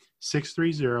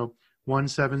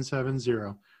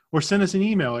 202-630-1770 or send us an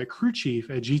email at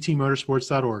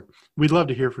crewchief@gtmotorsports.org. We'd love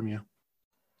to hear from you.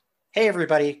 Hey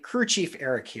everybody, Crew Chief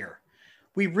Eric here.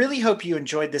 We really hope you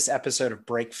enjoyed this episode of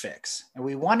Break Fix, and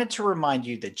we wanted to remind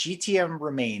you that GTM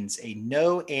remains a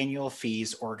no annual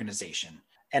fees organization,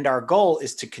 and our goal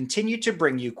is to continue to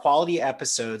bring you quality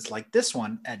episodes like this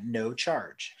one at no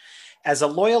charge. As a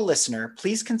loyal listener,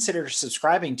 please consider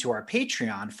subscribing to our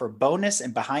Patreon for bonus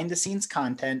and behind-the-scenes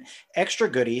content, extra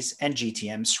goodies, and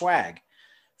GTM swag.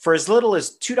 For as little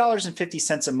as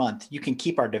 $2.50 a month, you can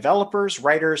keep our developers,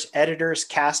 writers, editors,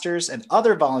 casters, and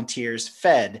other volunteers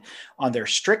fed on their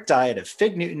strict diet of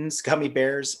Fig Newtons, gummy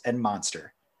bears, and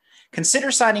Monster. Consider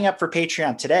signing up for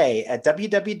Patreon today at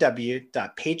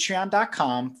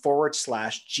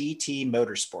www.patreon.com/GT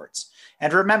Motorsports.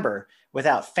 And remember,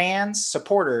 without fans,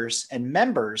 supporters, and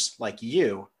members like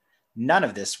you, none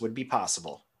of this would be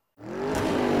possible.